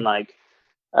stuff. And like,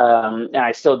 and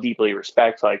I still deeply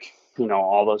respect like,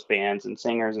 all those bands and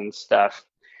singers and stuff.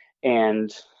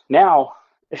 And now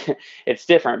it's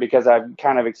different because I've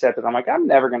kind of accepted. I'm like, I'm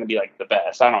never going to be like the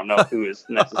best. I don't know who is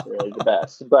necessarily the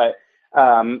best, but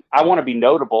I want to be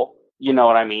notable. You know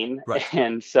what I mean? Right.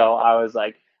 And so I was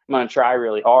like, I'm going to try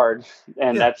really hard,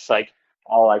 and that's like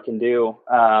all I can do.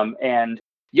 And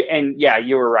yeah,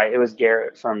 you were right. It was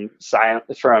Garrett from Silent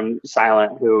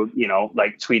who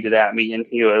like tweeted at me, and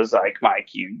he was like, Mike,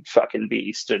 you fucking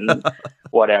beast, and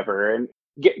whatever. And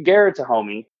Garrett's a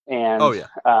homie. And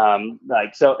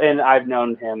like so, and I've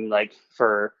known him like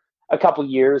for a couple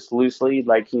years loosely,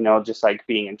 like just like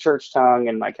being in Church Tongue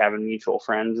and like having mutual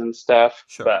friends and stuff.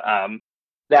 Sure. But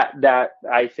that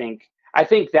I think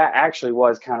that actually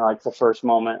was kind of like the first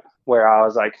moment where I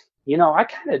was like, I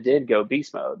kind of did go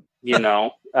beast mode,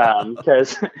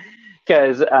 because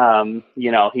because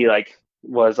he like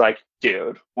was like,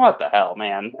 dude, what the hell,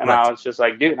 man? And Right. I was just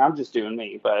like, dude, I'm just doing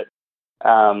me. But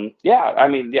yeah, I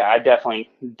mean, yeah, I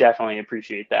definitely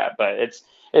appreciate that. But it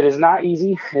is not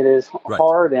easy. It is Right.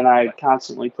 hard, and I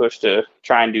constantly push to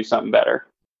try and do something better.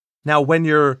 Now, when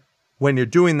you're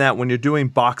doing that, when you're doing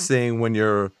boxing, when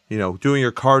you're doing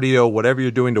your cardio, whatever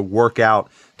you're doing to work out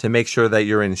to make sure that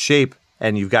you're in shape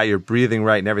and you've got your breathing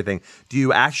right and everything, do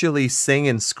you actually sing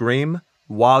and scream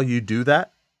while you do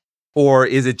that, or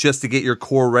is it just to get your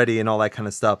core ready and all that kind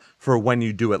of stuff for when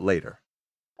you do it later?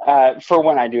 For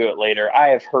when I do it later, I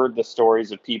have heard the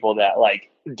stories of people that like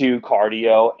do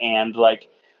cardio and like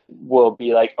will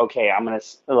be like, okay, I'm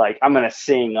gonna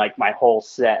sing like my whole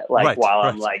set like Right, while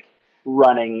I'm right. like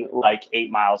running like 8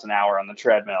 miles an hour on the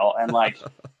treadmill, and like,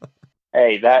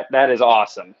 hey, that is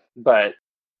awesome, but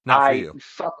Not for I you.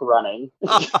 fuck running.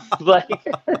 Like,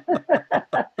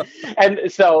 and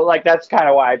so like that's kind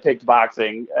of why I picked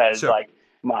boxing as Sure. like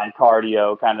my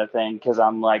cardio kind of thing, because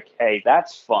I'm like, hey,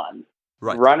 that's fun.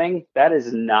 Right. Running, that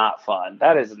is not fun.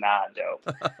 That is not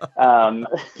dope. Um,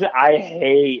 I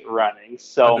hate running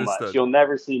so much. Understood. You'll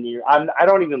never see me. I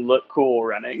don't even look cool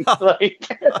running. Like,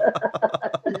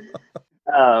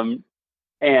 um,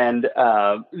 and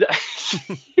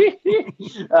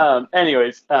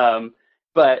anyways,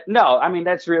 but no, I mean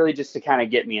that's really just to kind of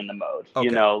get me in the mode. Okay.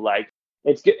 Like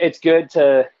it's good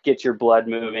to get your blood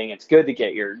moving. It's good to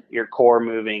get your core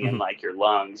moving and Mhm. like your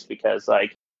lungs, because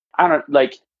like I don't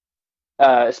like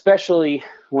especially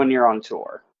when you're on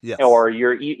tour, Yes. or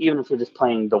even if you're just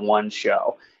playing the one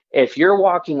show. If you're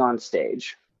walking on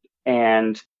stage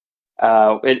and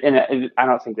I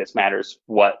don't think this matters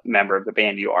what member of the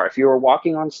band you are. If you are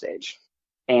walking on stage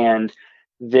and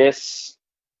this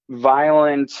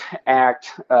violent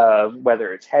act of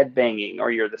whether it's headbanging or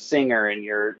you're the singer and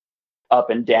you're up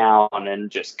and down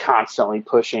and just constantly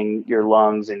pushing your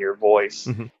lungs and your voice,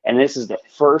 Mhm. and this is the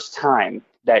first time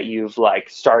that you've like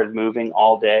started moving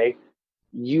all day,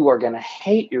 you are going to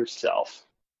hate yourself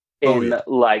Oh in yeah.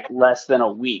 like less than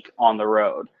a week on the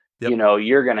road. Yep.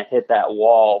 You're going to hit that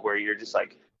wall where you're just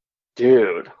like,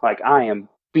 dude, like I am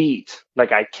beat.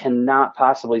 Like I cannot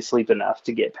possibly sleep enough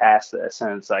to get past this.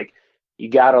 And it's like, you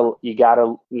gotta,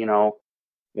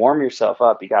 warm yourself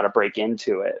up. You gotta break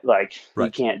into it. Like you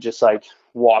Right. can't just like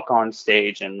walk on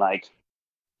stage and like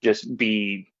just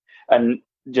be an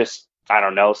just I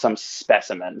don't know, some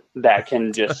specimen that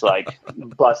can just like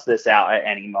bust this out at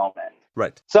any moment.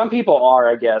 Right. Some people are,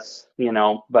 I guess,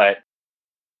 but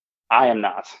I am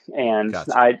not, and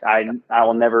Gotcha. I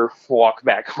will never walk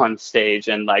back on stage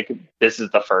and like this is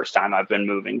the first time I've been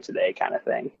moving today, kind of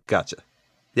thing. Gotcha.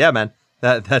 Yeah, man.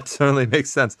 That certainly makes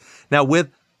sense. Now, with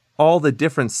all the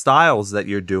different styles that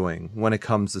you're doing when it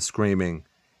comes to screaming,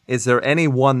 is there any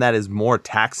one that is more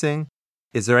taxing?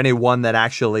 Is there any one that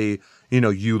actually,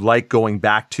 you like going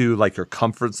back to, like your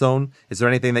comfort zone? Is there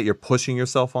anything that you're pushing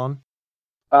yourself on?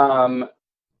 Um,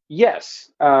 yes,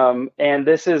 and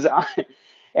this is,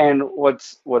 and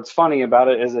what's funny about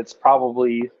it is it's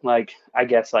probably like I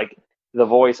guess like the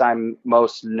voice I'm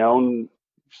most known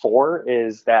for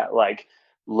is that like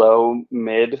low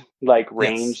mid like Yes.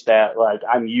 range that like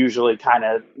I'm usually kind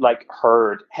of like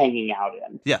heard hanging out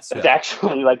in. Yes. It's Yeah.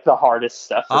 actually like the hardest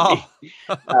stuff for me.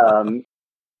 Oh. Um,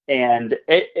 and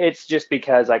it's just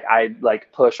because like I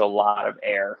like push a lot of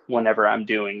air whenever I'm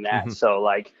doing that. Mhm. So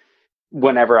like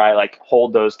whenever I like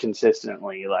hold those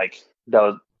consistently, like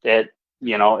those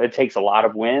it takes a lot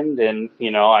of wind, and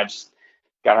I just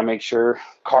got to make sure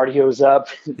cardio's up,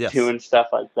 Yes. doing stuff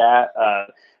like that.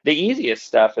 The easiest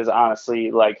stuff is honestly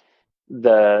like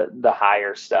the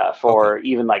higher stuff, Okay. or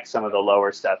even like some of the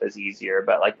lower stuff is easier,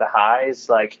 but like the highs,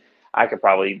 like I could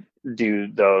probably do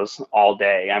those all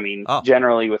day. I mean, Oh.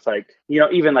 generally with like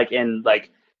even like in like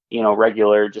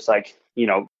regular just like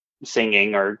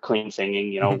singing or clean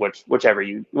singing, Mhm.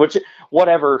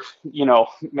 whatever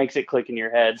makes it click in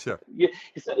your head. Sure.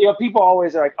 People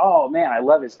always are like, oh man, I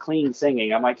love his clean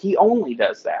singing. I'm like, he only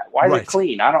does that. Why is it Right.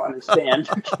 clean? I don't understand.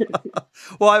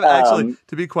 Well, I've actually, um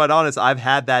to be quite honest, I've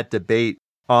had that debate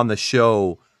on the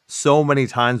show so many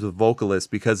times with vocalists,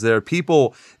 because there are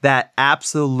people that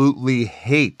absolutely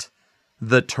hate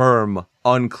the term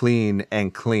unclean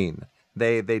and clean.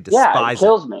 They yeah, it despise it.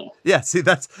 kills me. Yeah, see,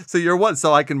 that's so you're one,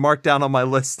 so I can mark down on my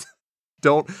list.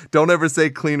 Don't ever say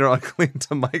clean or unclean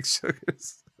to Mike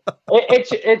Sugars.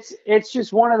 It's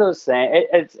just one of those things.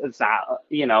 It's not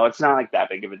it's not like that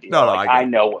big of a deal. No, Like I I get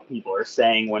it. know what people are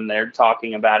saying when they're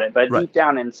talking about it, but Right. deep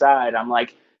down inside, I'm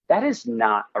like, that is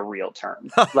not a real term.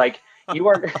 Like you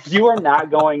are not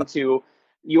going to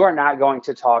you are not going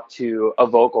to talk to a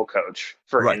vocal coach,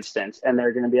 for Right. instance, and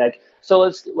they're going to be like, so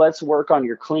let's work on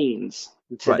your cleans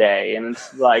Right. today. And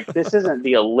it's like, this isn't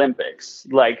the Olympics.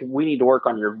 Like, we need to work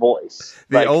on your voice.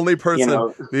 The Like, only you person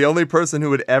know, the only person who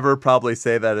would ever probably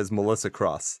say that is Melissa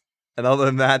Cross. And other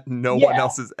than that, no one yeah,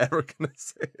 else is ever gonna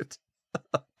say it.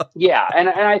 yeah. And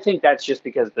I think that's just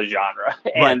because of the genre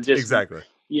and Right, just, exactly.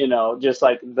 just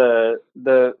like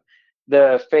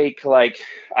the fake, like,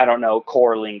 I don't know,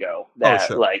 core lingo Oh, that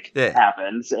sure. like Yeah.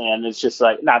 happens. And it's just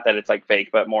like, not that it's like fake,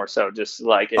 but more so just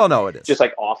like Oh it, no, it is. just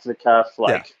like off the cuff, Yeah.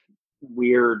 like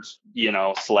weird,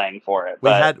 slang for it. We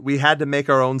But had to make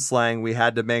our own slang, we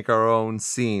had to make our own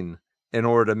scene in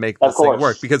order to make of this thing work.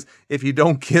 course, Because if you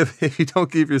don't give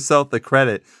yourself the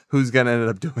credit, who's gonna end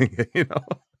up doing it, you know?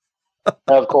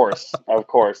 of course,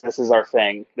 this is our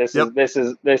thing. This Yep.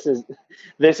 is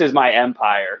this is my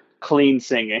empire. Clean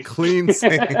singing. Clean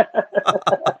singing.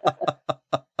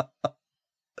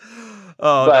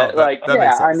 Oh no, But like, that yeah,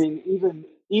 makes I sense. mean,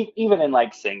 even in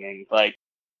like singing, like,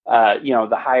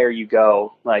 the higher you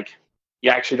go, like, you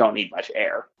actually don't need much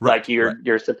air. Right, Like, right.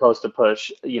 you're supposed to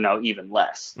push, even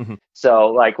less. Mhm. So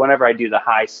like, whenever I do the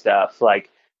high stuff, like,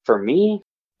 for me,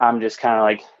 I'm just kind of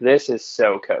like, this is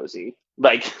so cozy.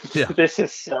 Like, Yeah. this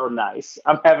is so nice.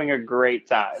 I'm having a great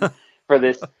time for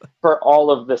this, for all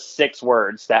of the 6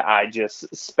 words that I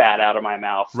just spat out of my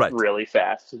mouth Right. really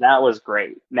fast. That was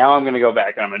great. Now I'm going to go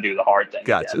back and I'm going to do the hard thing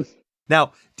Gotcha. again.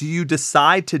 Now, do you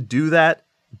decide to do that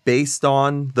based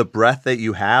on the breath that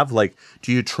you have? Like,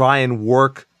 do you try and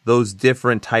work those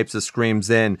different types of screams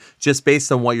in just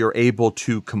based on what you're able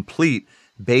to complete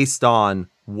based on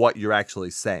what you're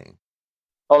actually saying?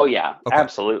 Oh yeah, Okay.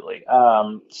 absolutely.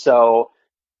 So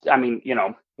I mean,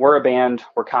 we're a band.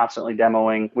 We're constantly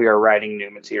demoing. We are writing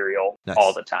new material all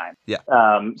Nice. the time. Yeah.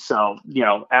 So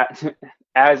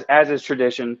as is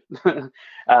tradition,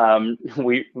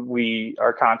 we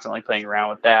are constantly playing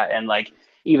around with that. And like,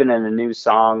 even in the new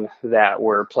song that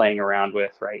we're playing around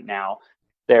with right now,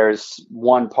 there's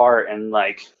one part, and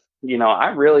like,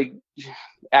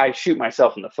 I shoot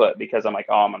myself in the foot because I'm like,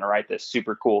 oh, I'm gonna write this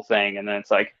super cool thing, and then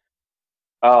it's like,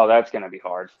 oh, that's gonna be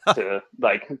hard to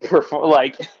like perform.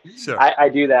 Like, Sure. I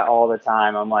do that all the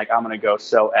time. I'm like, I'm gonna go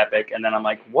so epic, and then I'm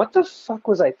like, what the fuck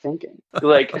was I thinking?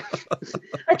 Like,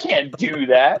 I can't do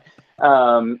that.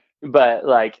 But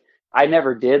like, I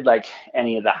never did like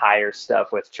any of the higher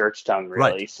stuff with church tongue,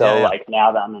 Right. really. Yeah, So yeah. like,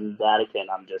 now that I'm in the Vatican,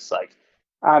 I'm just like,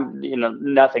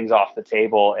 nothing's off the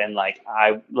table, and like,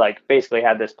 I like basically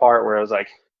had this part where I was like,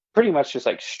 pretty much just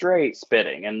like straight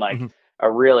spitting and like Mhm.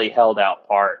 a really held out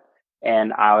part.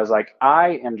 And I was like,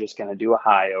 I am just going to do a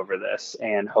high over this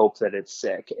and hope that it's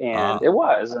sick. And Ah, it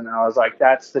was. And I was like,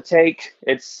 that's the take.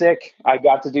 It's sick. I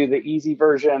got to do the easy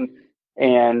version.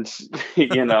 And,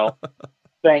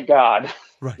 thank God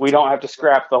we right. don't have to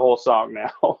scrap the whole song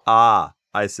now. Ah,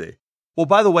 I see. Well,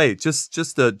 by the way, just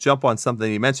to jump on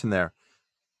something you mentioned there,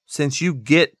 since you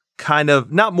get kind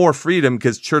of not more freedom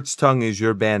because Church Tongue is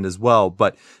your band as well,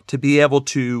 but to be able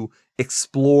to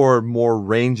explore more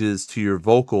ranges to your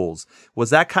vocals, was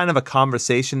that kind of a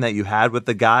conversation that you had with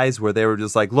the guys where they were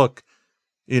just like, look,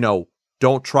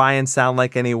 don't try and sound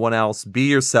like anyone else, be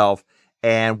yourself,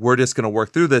 and we're just going to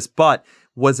work through this? But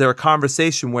was there a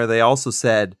conversation where they also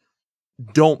said,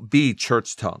 don't be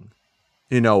Church Tongue?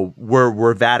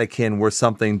 We're Vatican, we're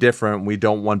something different. We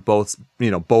don't want both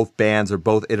bands or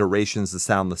both iterations to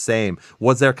sound the same.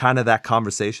 Was there kind of that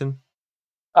conversation?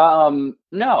 No,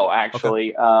 Okay.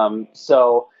 actually.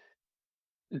 So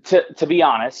to be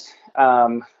honest,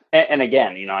 and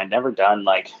again, I'd never done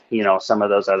like, some of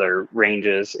those other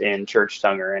ranges in church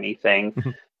tongue or anything.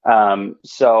 Mhm.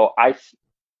 So I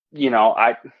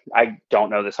don't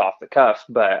know this off the cuff,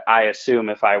 but I assume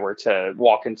if I were to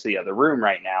walk into the other room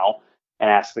right now and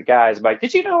ask the guys, like,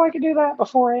 did you know I could do that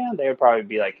beforehand? They would probably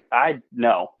be like, I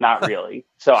no, not really.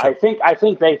 So I Sure.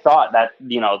 think they thought that,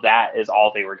 that is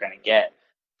all they were going to get.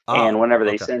 Ah, And whenever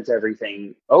they okay. sent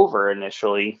everything over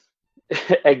initially,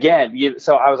 again,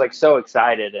 so I was like so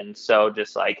excited and so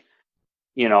just like,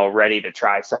 ready to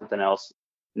try something else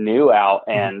new out.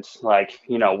 Mhm. And like,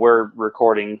 we're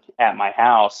recording at my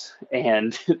house,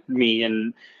 and me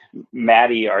and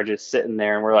Maddie are just sitting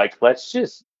there, and we're like, let's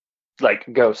just like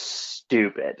go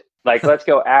stupid. Like, let's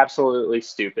go absolutely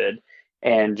stupid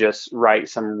and just write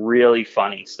some really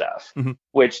funny stuff, Mhm.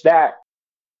 which that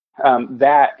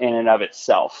in and of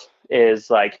itself is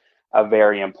like a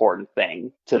very important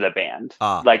thing to the band.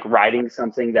 Ah, Like, writing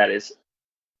something that is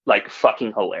like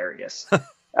fucking hilarious.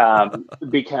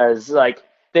 Because like,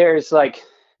 there's like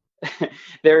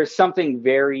there's something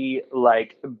very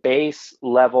like base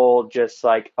level, just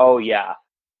like, oh yeah,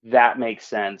 that makes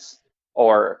sense,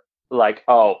 or like,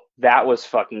 oh, that was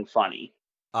fucking funny.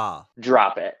 Ah.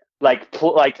 Drop it. Like,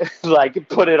 like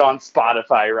put it on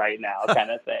Spotify right now, kind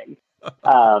of thing.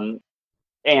 Um,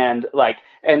 and like,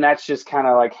 and that's just kind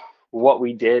of like what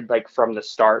we did, like from the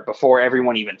start, before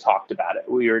everyone even talked about it.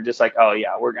 We were just like, oh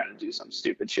yeah, we're gonna do some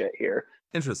stupid shit here.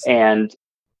 Interesting.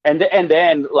 And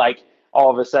then like all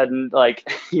of a sudden,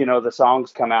 like, you know, the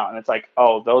songs come out and it's like,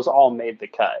 oh, those all made the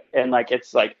cut, and like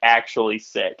it's like actually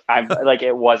sick. I'm like,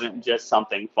 it wasn't just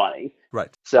something funny. Right.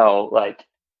 So like,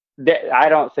 I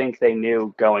don't think they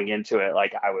knew going into it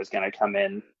like I was gonna come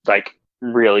in like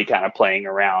really kind of playing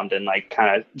around and like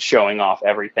kind of showing off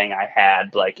everything I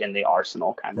had like in the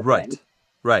arsenal kind of Right. thing.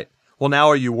 Right. Well, now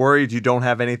are you worried you don't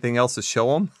have anything else to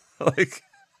show them? Like,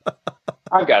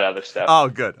 I've got other stuff. oh,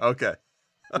 good. Okay.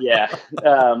 Yeah.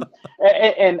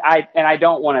 And I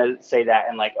don't want to say that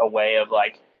in like a way of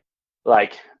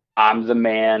like I'm the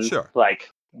man, Sure.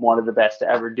 like one of the best to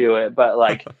ever do it, but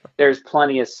like there's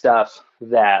plenty of stuff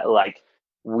that like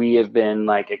we have been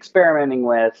like experimenting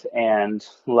with, and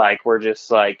like we're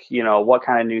just like, you know, what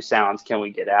kind of new sounds can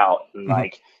we get out? And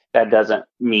like that doesn't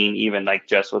mean even like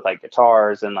just with like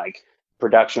guitars and like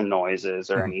production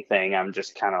noises or anything. I'm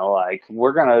just kind of like,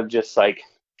 we're gonna just like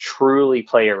truly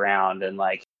play around, and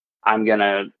like I'm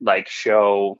gonna like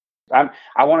show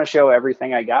I want to show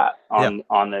everything I got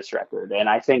on this record. And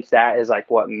I think that is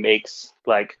like what makes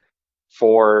like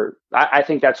I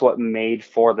think that's what made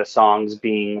For the Songs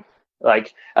being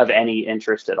like of any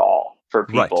interest at all for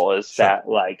people, Right. is Sure. that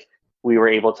like we were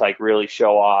able to like really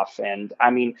show off. And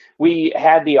I mean, we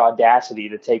had the audacity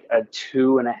to take a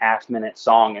 2.5 minute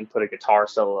song and put a guitar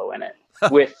solo in it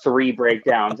with 3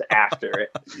 breakdowns after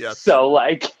it. Yes. So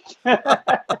like,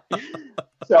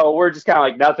 so we're just kind of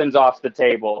like, nothing's off the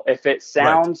table. If it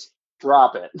sounds,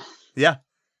 drop it. Yeah.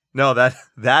 No,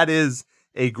 that is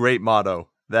a great motto.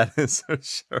 That is for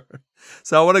sure.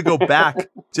 So I want to go back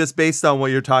just based on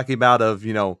what you're talking about of,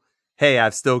 you know, hey,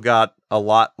 I've still got a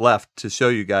lot left to show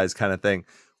you guys kind of thing.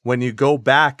 When you go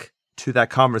back to that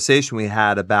conversation we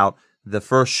had about the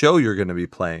first show you're going to be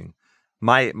playing,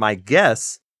 my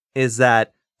guess is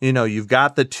that, you know, you've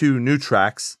got the 2 new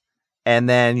tracks, and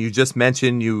then you just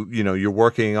mentioned you know, you're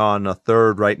working on a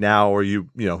third right now, or you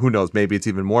know, who knows, maybe it's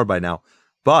even more by now.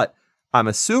 But I'm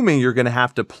assuming you're going to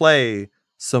have to play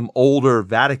some older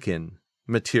Vatican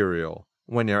material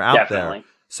when you're out Definitely. there.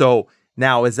 So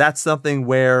now, is that something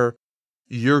where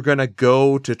you're going to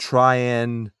go to try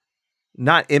and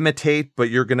not imitate, but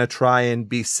you're going to try and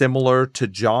be similar to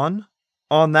John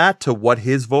on that, to what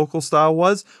his vocal style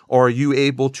was? Or are you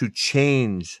able to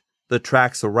change the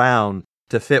tracks around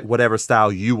to fit whatever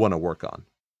style you want to work on?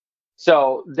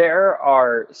 So there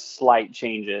are slight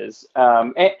changes.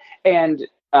 And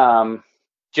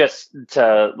just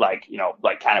to like, you know,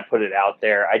 like kind of put it out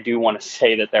there, I do want to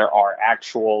say that there are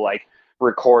actual like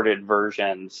recorded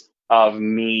versions of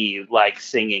me like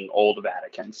singing old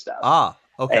Vatican stuff. Ah,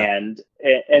 okay.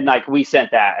 And like we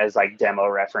sent that as like demo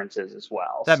references as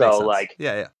well. That makes So sense. like,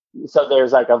 Yeah. so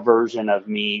there's like a version of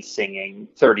me singing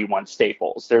 31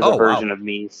 Staples. There's Oh, a version wow. of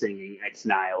me singing Ex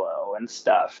Nihilo and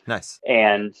stuff. Nice.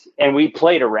 And we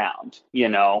played around, you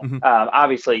know.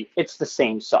 Obviously it's the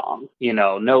same song, you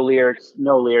know, no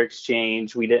lyrics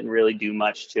change. We didn't really do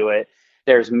much to it.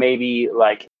 There's maybe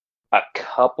like a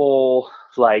couple,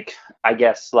 like, I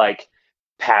guess like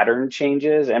pattern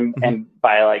changes, and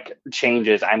by like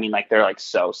changes I mean like they're like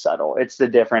so subtle. It's the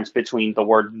difference between the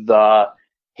word "the"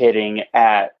 hitting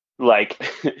at like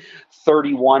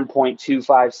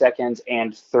 31.25 seconds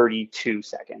and 32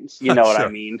 seconds. You know what I Sure.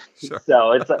 mean? Sure.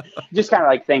 So it's just kind of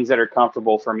like things that are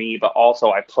comfortable for me, but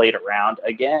also I played around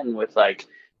again with like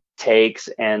takes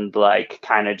and like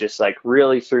kind of just like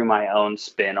really threw my own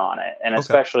spin on it. And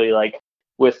especially like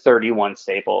with 31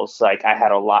 Staples, like I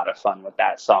had a lot of fun with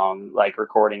that song, like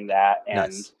recording that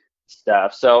and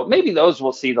stuff. So maybe those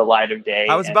will see the light of day.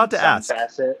 I was about to ask.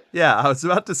 Facet. Yeah, I was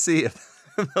about to see if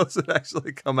those would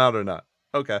actually come out or not.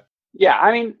 Okay. Yeah,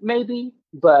 I mean, maybe,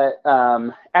 but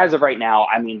as of right now,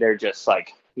 I mean, they're just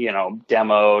like, you know,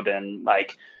 demoed and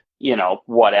like, you know,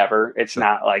 whatever. It's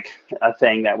not like a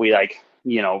thing that we like,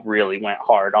 you know, really went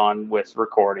hard on with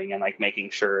recording and like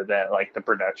making sure that like the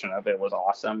production of it was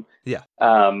awesome. Yeah.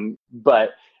 But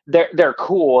they're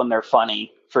cool and they're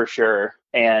funny for sure.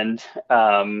 And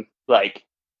like,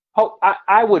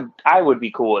 I would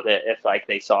be cool with it if like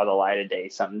they saw the light of day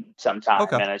sometime.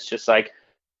 Okay. And it's just like,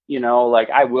 you know, like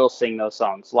I will sing those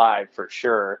songs live for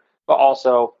sure, but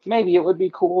also maybe it would be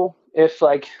cool if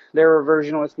like there were a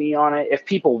version with me on it, if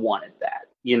people wanted that,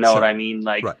 you know what I mean?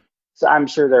 Like, so I'm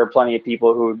sure there are plenty of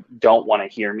people who don't want to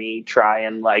hear me try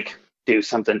and like do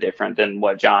something different than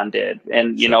what John did.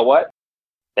 And you know what?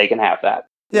 They can have that.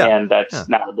 Yeah. And that's Yeah.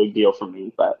 not a big deal for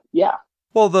me, but yeah.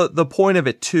 Well, the point of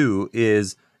it too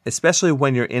is, especially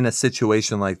when you're in a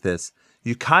situation like this,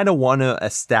 you kind of want to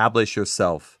establish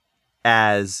yourself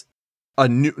as a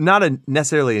new, not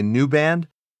necessarily a new band,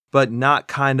 but not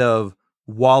kind of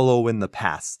wallow in the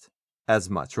past as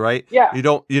much, right? Yeah. You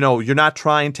don't, you're not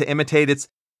trying to imitate. It's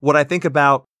what I think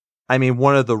about. I mean,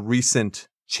 one of the recent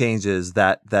changes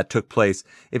that took place.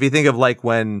 If you think of like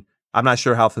when, I'm not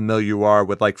sure how familiar you are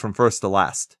with like From First to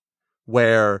Last,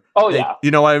 where Yeah.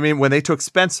 you know what I mean? When they took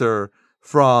Spencer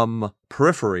from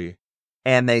Periphery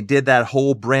and they did that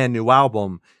whole brand new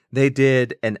album, they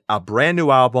did a brand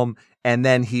new album, and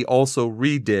then he also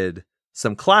redid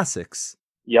some classics.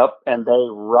 Yep, and they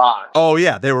rock. Oh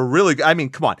yeah, they were really good. I mean,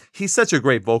 come on. He's such a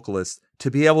great vocalist.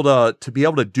 To be able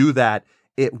to do that,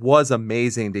 it was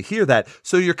amazing to hear that.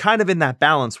 So you're kind of in that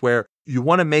balance where you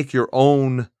want to make your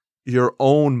own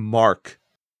mark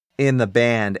in the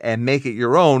band and make it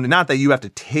your own. Not that you have to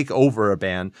take over a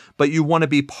band, but you want to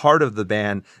be part of the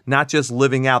band, not just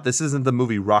living out. This isn't the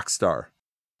movie Rockstar.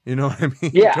 You know what I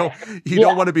mean? Yeah. You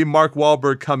don't want to be Mark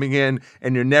Wahlberg coming in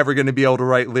and you're never going to be able to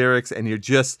write lyrics and you're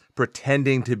just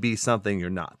pretending to be something you're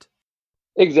not.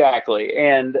 Exactly.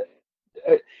 And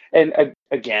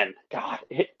again, God,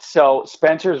 so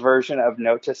Spencer's version of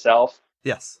Note to Self.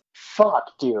 Yes.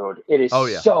 Fuck, dude. It is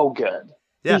so good.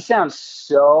 Yeah. He sounds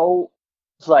so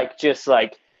just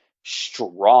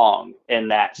strong in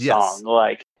that song. Yes.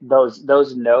 Like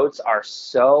those notes are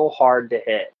so hard to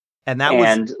hit. And that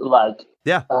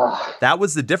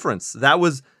was the difference. That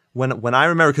was when I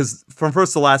remember, because From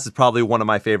First to Last is probably one of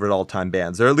my favorite all-time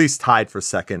bands, or at least tied for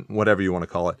second, whatever you want to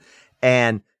call it.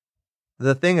 And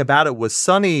the thing about it was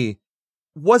Sonny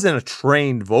wasn't a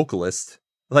trained vocalist.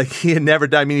 Like he had never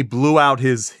done. I mean, he blew out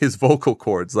his vocal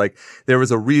cords. Like there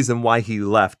was a reason why he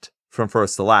left From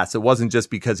First to Last. It wasn't just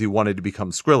because he wanted to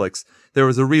become Skrillex. There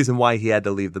was a reason why he had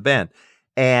to leave the band.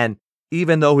 And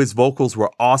even though his vocals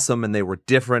were awesome and they were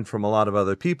different from a lot of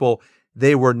other people,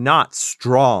 they were not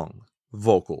strong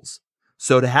vocals.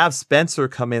 So to have Spencer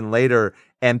come in later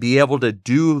and be able to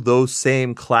do those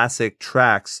same classic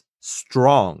tracks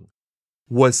strong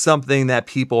was something that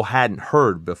people hadn't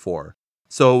heard before.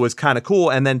 So it was kind of cool.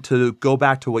 And then to go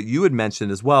back to what you had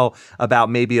mentioned as well about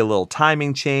maybe a little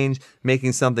timing change,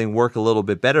 making something work a little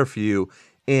bit better for you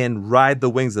in Ride the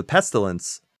Wings of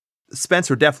Pestilence,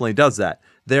 Spencer definitely does that.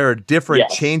 There are different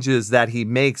changes that he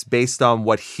makes based on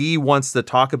what he wants to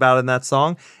talk about in that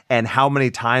song and how many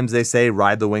times they say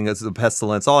Ride the Wings of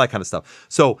Pestilence, all that kind of stuff.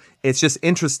 So it's just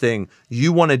interesting.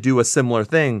 You want to do a similar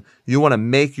thing. You want to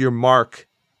make your mark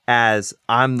as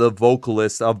I'm the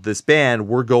vocalist of this band.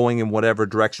 We're going in whatever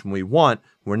direction we want.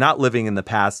 We're not living in the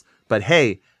past, but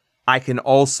hey, I can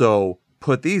also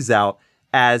put these out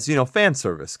as, fan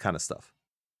service kind of stuff.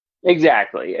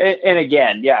 Exactly. And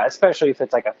again, yeah, especially if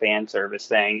it's like a fan service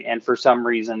thing. And for some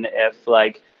reason, if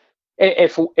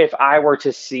I were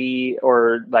to see,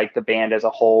 or like the band as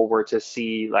a whole were to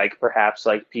see, like perhaps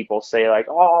like people say like,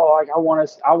 oh, like I want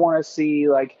to see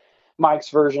like Mike's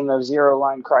version of Zero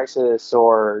Line Crisis,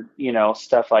 or,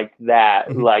 stuff like that,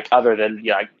 Mm-hmm. like other than,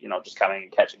 just coming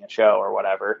and catching a show or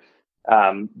whatever.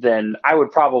 Then I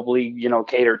would probably,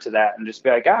 cater to that and just be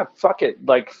like, fuck it.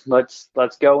 Like, let's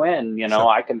go in, Sure.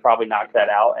 I can probably knock that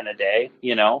out in a day,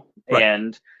 Right.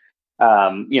 and,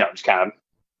 just kind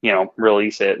of,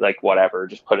 release it, like whatever,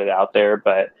 just put it out there.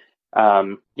 But,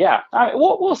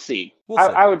 we'll see.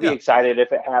 I would be excited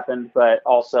if it happened, but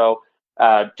also,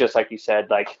 just like you said,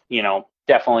 like,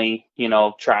 definitely,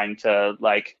 trying to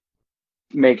like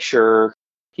make sure,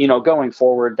 going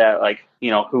forward that like,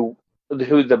 who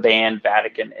the band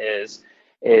Vatican is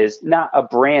not a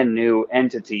brand new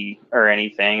entity or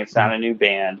anything. It's not a new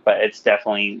band, but it's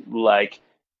definitely like,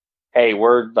 hey,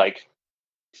 we're like,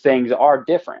 things are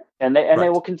different, and they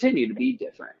will continue to be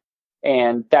different.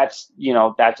 And that's,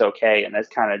 that's okay. And that's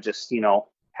kind of just,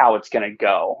 how it's going to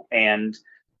go. And,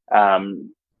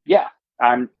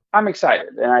 I'm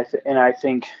excited. And I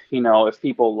think, if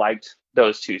people liked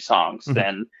those two songs,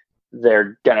 then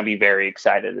they're going to be very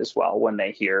excited as well when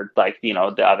they hear like, the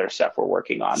other stuff we're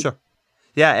working on. Sure.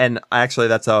 Yeah. And actually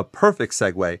that's a perfect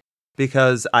segue,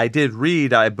 because I did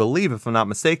read, I believe, if I'm not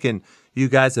mistaken, you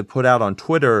guys have put out on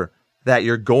Twitter that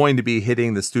you're going to be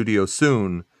hitting the studio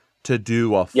soon to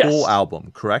do a full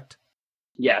album, correct?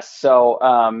 Yes. So,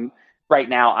 right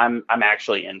now I'm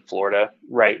actually in Florida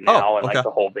right now, and like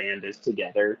the whole band is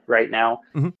together right now.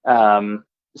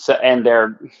 So, and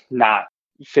they're not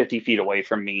 50 feet away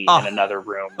from me in another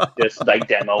room, just like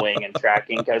demoing and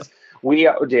tracking, because we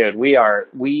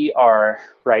are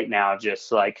right now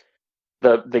just like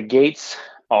the gates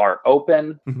are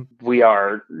open. We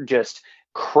are just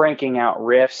cranking out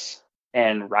riffs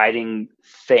and writing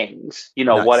things,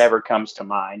 Nice. whatever comes to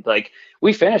mind. Like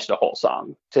we finished a whole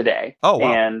song today, Oh,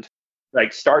 wow. and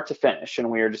like start to finish, and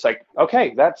we were just like,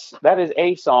 okay, that is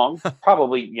a song.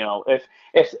 Probably,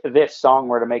 if this song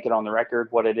were to make it on the record,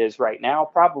 what it is right now,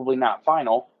 probably not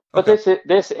final. But Okay.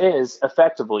 this is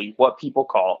effectively what people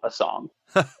call a song,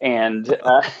 and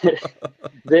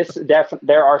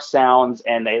there are sounds,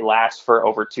 and they last for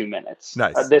over 2 minutes.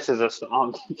 Nice. This is a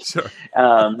song. Sure.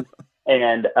 um,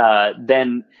 and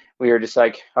then we were just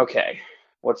like, okay,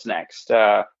 what's next?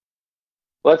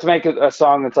 Let's make a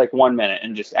song that's like 1 minute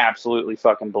and just absolutely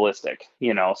fucking ballistic,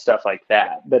 stuff like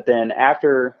that. But then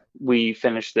after we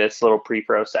finished this little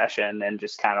pre-pro session and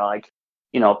just kind of like,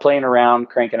 playing around,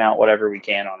 cranking out whatever we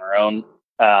can on our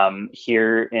own,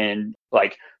 here in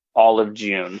like all of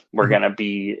June, we're Mhm. going to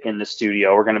be in the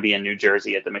studio. We're going to be in New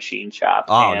Jersey at the Machine Shop.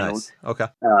 Oh, And nice. Okay.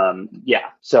 yeah,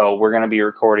 so we're going to be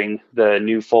recording the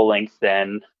new full length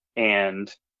then.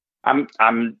 And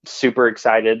I'm super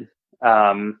excited.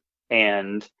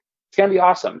 And it's gonna be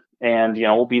awesome. And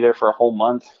we'll be there for a whole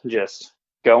month, just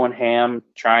going ham,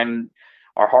 trying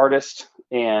our hardest.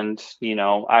 And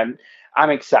I'm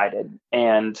excited.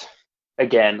 And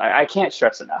again, I can't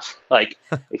stress enough. Like,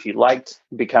 if you liked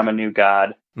Become a New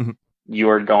God, Mhm. you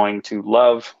are going to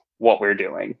love what we're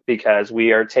doing, because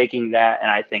we are taking that,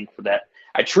 and I think that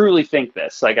I truly think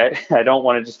this. Like, I don't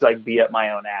want to just like beat up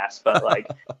my own ass, but like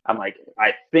I'm like,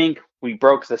 I think we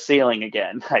broke the ceiling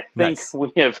again. Nice.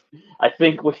 I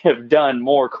think we have done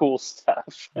more cool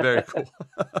stuff. Very cool.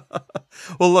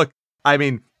 Well, look, I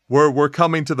mean, we're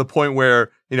coming to the point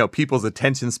where, people's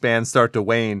attention spans start to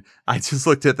wane. I just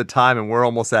looked at the time and we're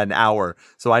almost at an hour.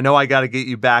 So I know I got to get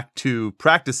you back to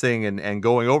practicing and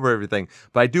going over everything.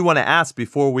 But I do want to ask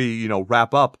before we,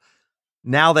 wrap up,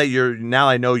 now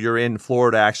I know you're in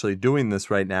Florida actually doing this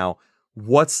right now.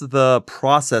 What's the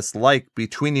process like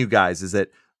between you guys? Is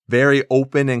it very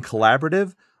open and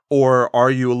collaborative, or are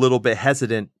you a little bit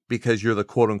hesitant because you're the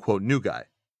quote unquote new guy?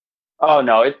 Oh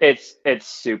no, it's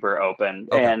super open,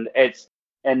 Okay.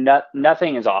 and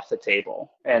nothing is off the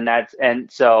table, and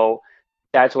so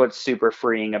that's what's super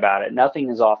freeing about it. Nothing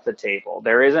is off the table.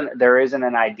 There isn't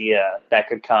an idea that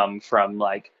could come from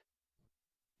like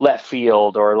left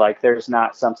field, or like there's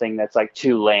not something that's like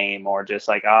too lame, or just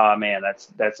like, oh man,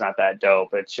 that's not that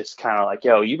dope. It's just kind of like,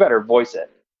 yo, you better voice it.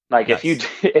 Like if you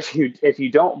Nice. if you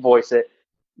don't voice it,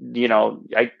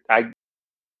 I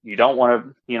you don't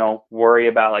want to worry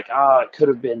about like, oh, it could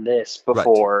have been this Right.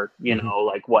 before, Hmm.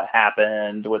 like what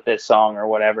happened with this song or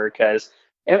whatever. Because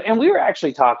and we were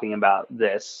actually talking about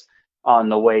this on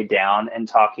the way down, and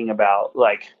talking about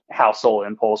like how Soul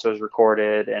Impulse was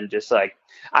recorded, and just like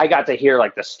I got to hear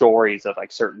like the stories of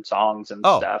like certain songs and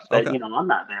Oh, stuff that okay. I'm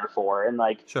not there for. And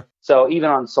like, Sure. so even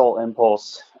on Soul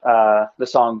Impulse, the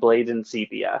song Blades in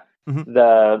Sepia, Hmm.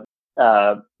 the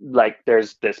like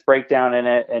there's this breakdown in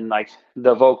it, and like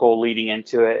the vocal leading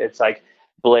into it, it's like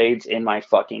blades in my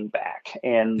fucking back.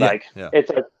 And Yeah. like Yeah.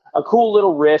 it's a cool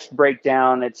little riff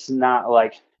breakdown. It's not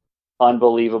like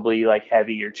unbelievably like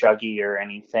heavy or chuggy or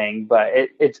anything, but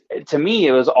to me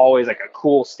it was always like a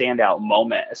cool standout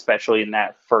moment, especially in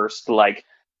that first like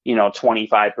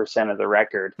 25% of the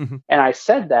record. Hmm. And I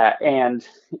said that, and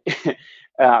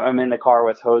I'm in the car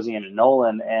with Hosian and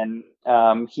Nolan,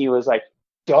 and he was like,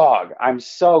 dog, I'm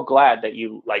so glad that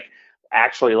you like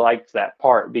actually liked that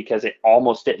part, because it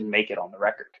almost didn't make it on the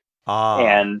record. Ah.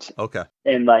 and Okay.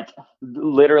 and like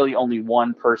literally only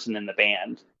one person in the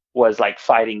band was like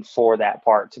fighting for that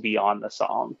part to be on the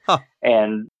song. Huh.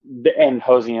 And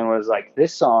Hosian was like,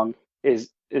 this song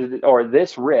or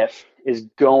this riff is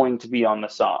going to be on the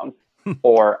song,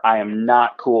 or I am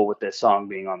not cool with this song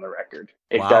being on the record.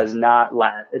 It Wow. does not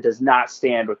it does not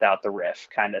stand without the riff,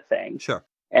 kind of thing. Sure.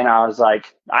 And I was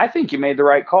like, I think you made the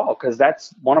right call, because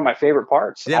that's one of my favorite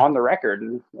parts Yeah. on the record.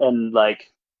 And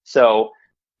like, so,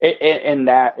 and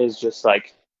that is just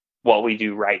like what we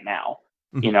do right now.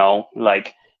 Hmm.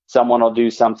 Like someone will do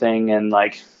something, and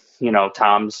like,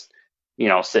 Tom's,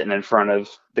 sitting in front of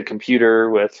the computer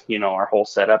with, our whole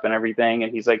setup and everything.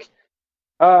 And he's like,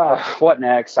 what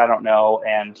next? I don't know.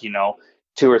 And,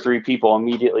 two or three people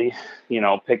immediately,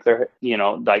 pick their,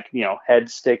 like,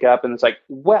 heads stick up, and it's like,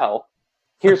 well,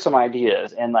 here's some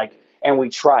ideas, and like, and we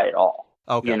try it all,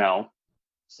 Okay.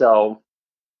 so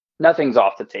nothing's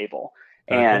off the table.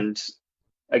 Very cool. And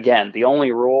again, the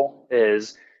only rule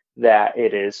is that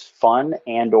it is fun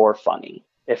and or funny.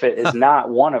 If it is not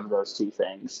one of those two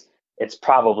things, it's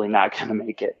probably not going to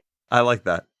make it. I like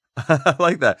that. I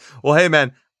like that. Well, hey,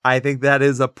 man, I think that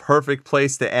is a perfect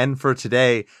place to end for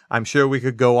today. I'm sure we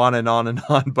could go on and on and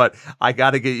on, but I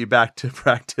got to get you back to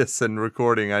practice and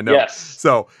recording, I know. Yes.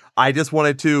 So I just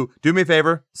wanted to do me a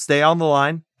favor, stay on the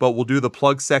line, but we'll do the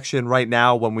plug section right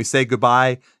now. When we say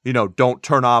goodbye, don't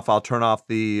turn off. I'll turn off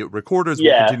the recorders.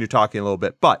 We'll continue talking a little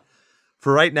bit. But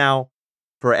for right now,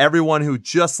 for everyone who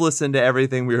just listened to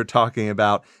everything we were talking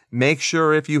about, make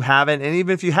sure if you haven't, and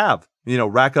even if you have,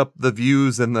 rack up the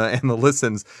views and the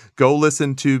listens, go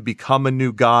listen to Become a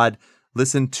New God.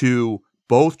 Listen to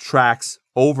both tracks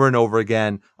over and over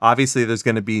again. Obviously, there's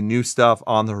going to be new stuff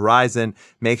on the horizon.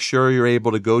 Make sure you're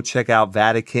able to go check out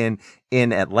Vatican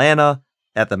in Atlanta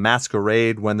at the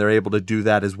Masquerade when they're able to do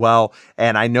that as well.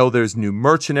 And I know there's new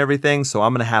merch and everything, so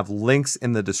I'm going to have links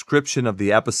in the description of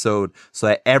the episode so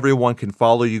that everyone can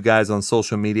follow you guys on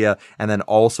social media and then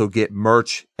also get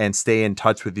merch and stay in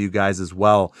touch with you guys as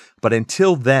well. But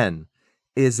until then,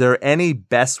 is there any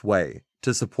best way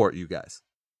to support you guys?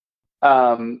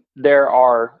 There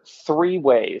are 3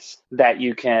 ways that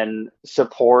you can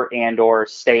support and or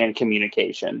stay in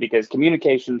communication, because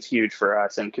communication is huge for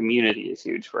us and community is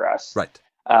huge for us. Right.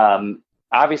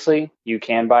 Obviously, you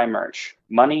can buy merch.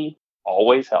 Money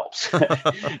always helps.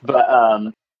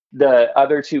 But the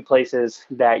other 2 places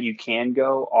that you can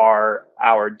go are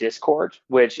our Discord,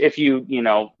 which if you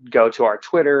go to our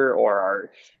Twitter or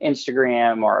our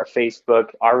Instagram or our Facebook,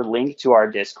 our link to our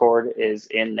Discord is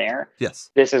in there.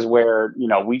 Yes. This is where,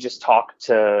 we just talk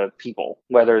to people,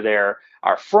 whether they're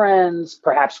our friends,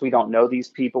 perhaps we don't know these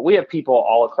people. We have people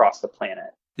all across the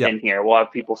planet in here. We'll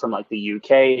have people from like the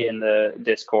UK in the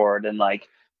Discord, and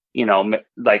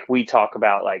we talk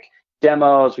about like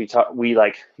demos. We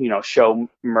show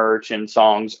merch and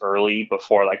songs early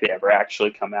before like they ever actually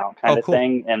come out, kind of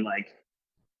thing. And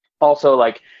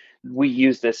also we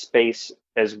use this space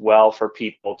as well for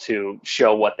people to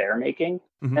show what they're making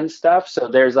and stuff. So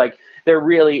there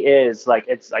really is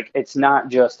it's not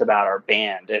just about our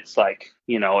band. It's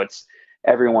it's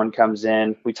everyone comes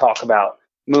in, we talk about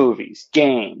movies,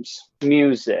 games,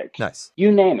 music, nice,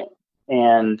 you name it.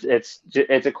 And it's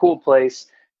a cool place.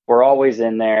 We're always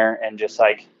in there and just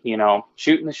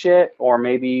shooting the shit, or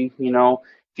maybe,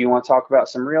 if you want to talk about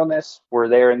some realness, we're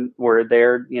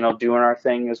there doing our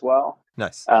thing as well.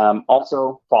 Nice.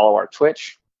 Also follow our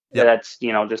Twitch. Yep. That's,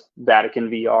 just Vatican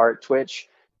VR at Twitch.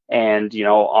 And,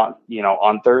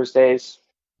 on Thursdays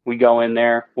we go in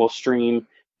there, we'll stream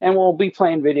and we'll be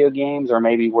playing video games, or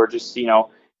maybe we're just,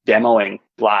 demoing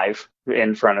live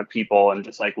in front of people and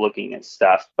just looking at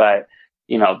stuff. But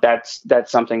that's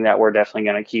something that we're definitely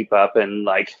going to keep up and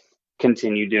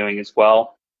continue doing as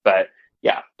well. But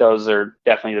yeah, those are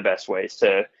definitely the best ways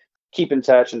to keep in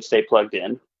touch and stay plugged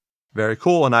in. Very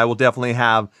cool. And I will definitely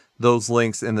have those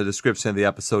links in the description of the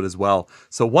episode as well.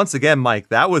 So once again, Mike,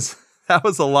 that was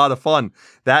a lot of fun.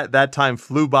 That time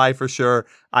flew by for sure.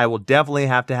 I will definitely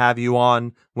have to have you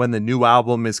on when the new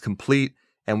album is complete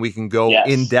and we can go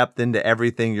in depth into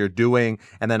everything you're doing.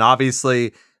 And then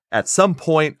obviously at some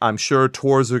point, I'm sure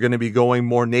tours are going to be going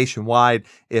more nationwide.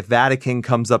 If Vatican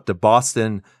comes up to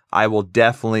Boston, I will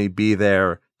definitely be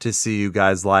there to see you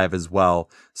guys live as well.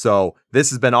 So this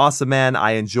has been awesome, man.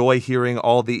 I enjoy hearing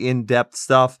all the in-depth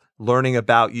stuff, learning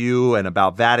about you and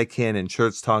about Vatican and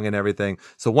Church Tongue and everything.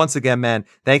 So once again, man,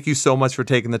 thank you so much for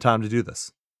taking the time to do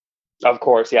this. Of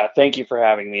course. Yeah. Thank you for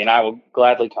having me, and I will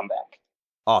gladly come back.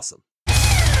 Awesome.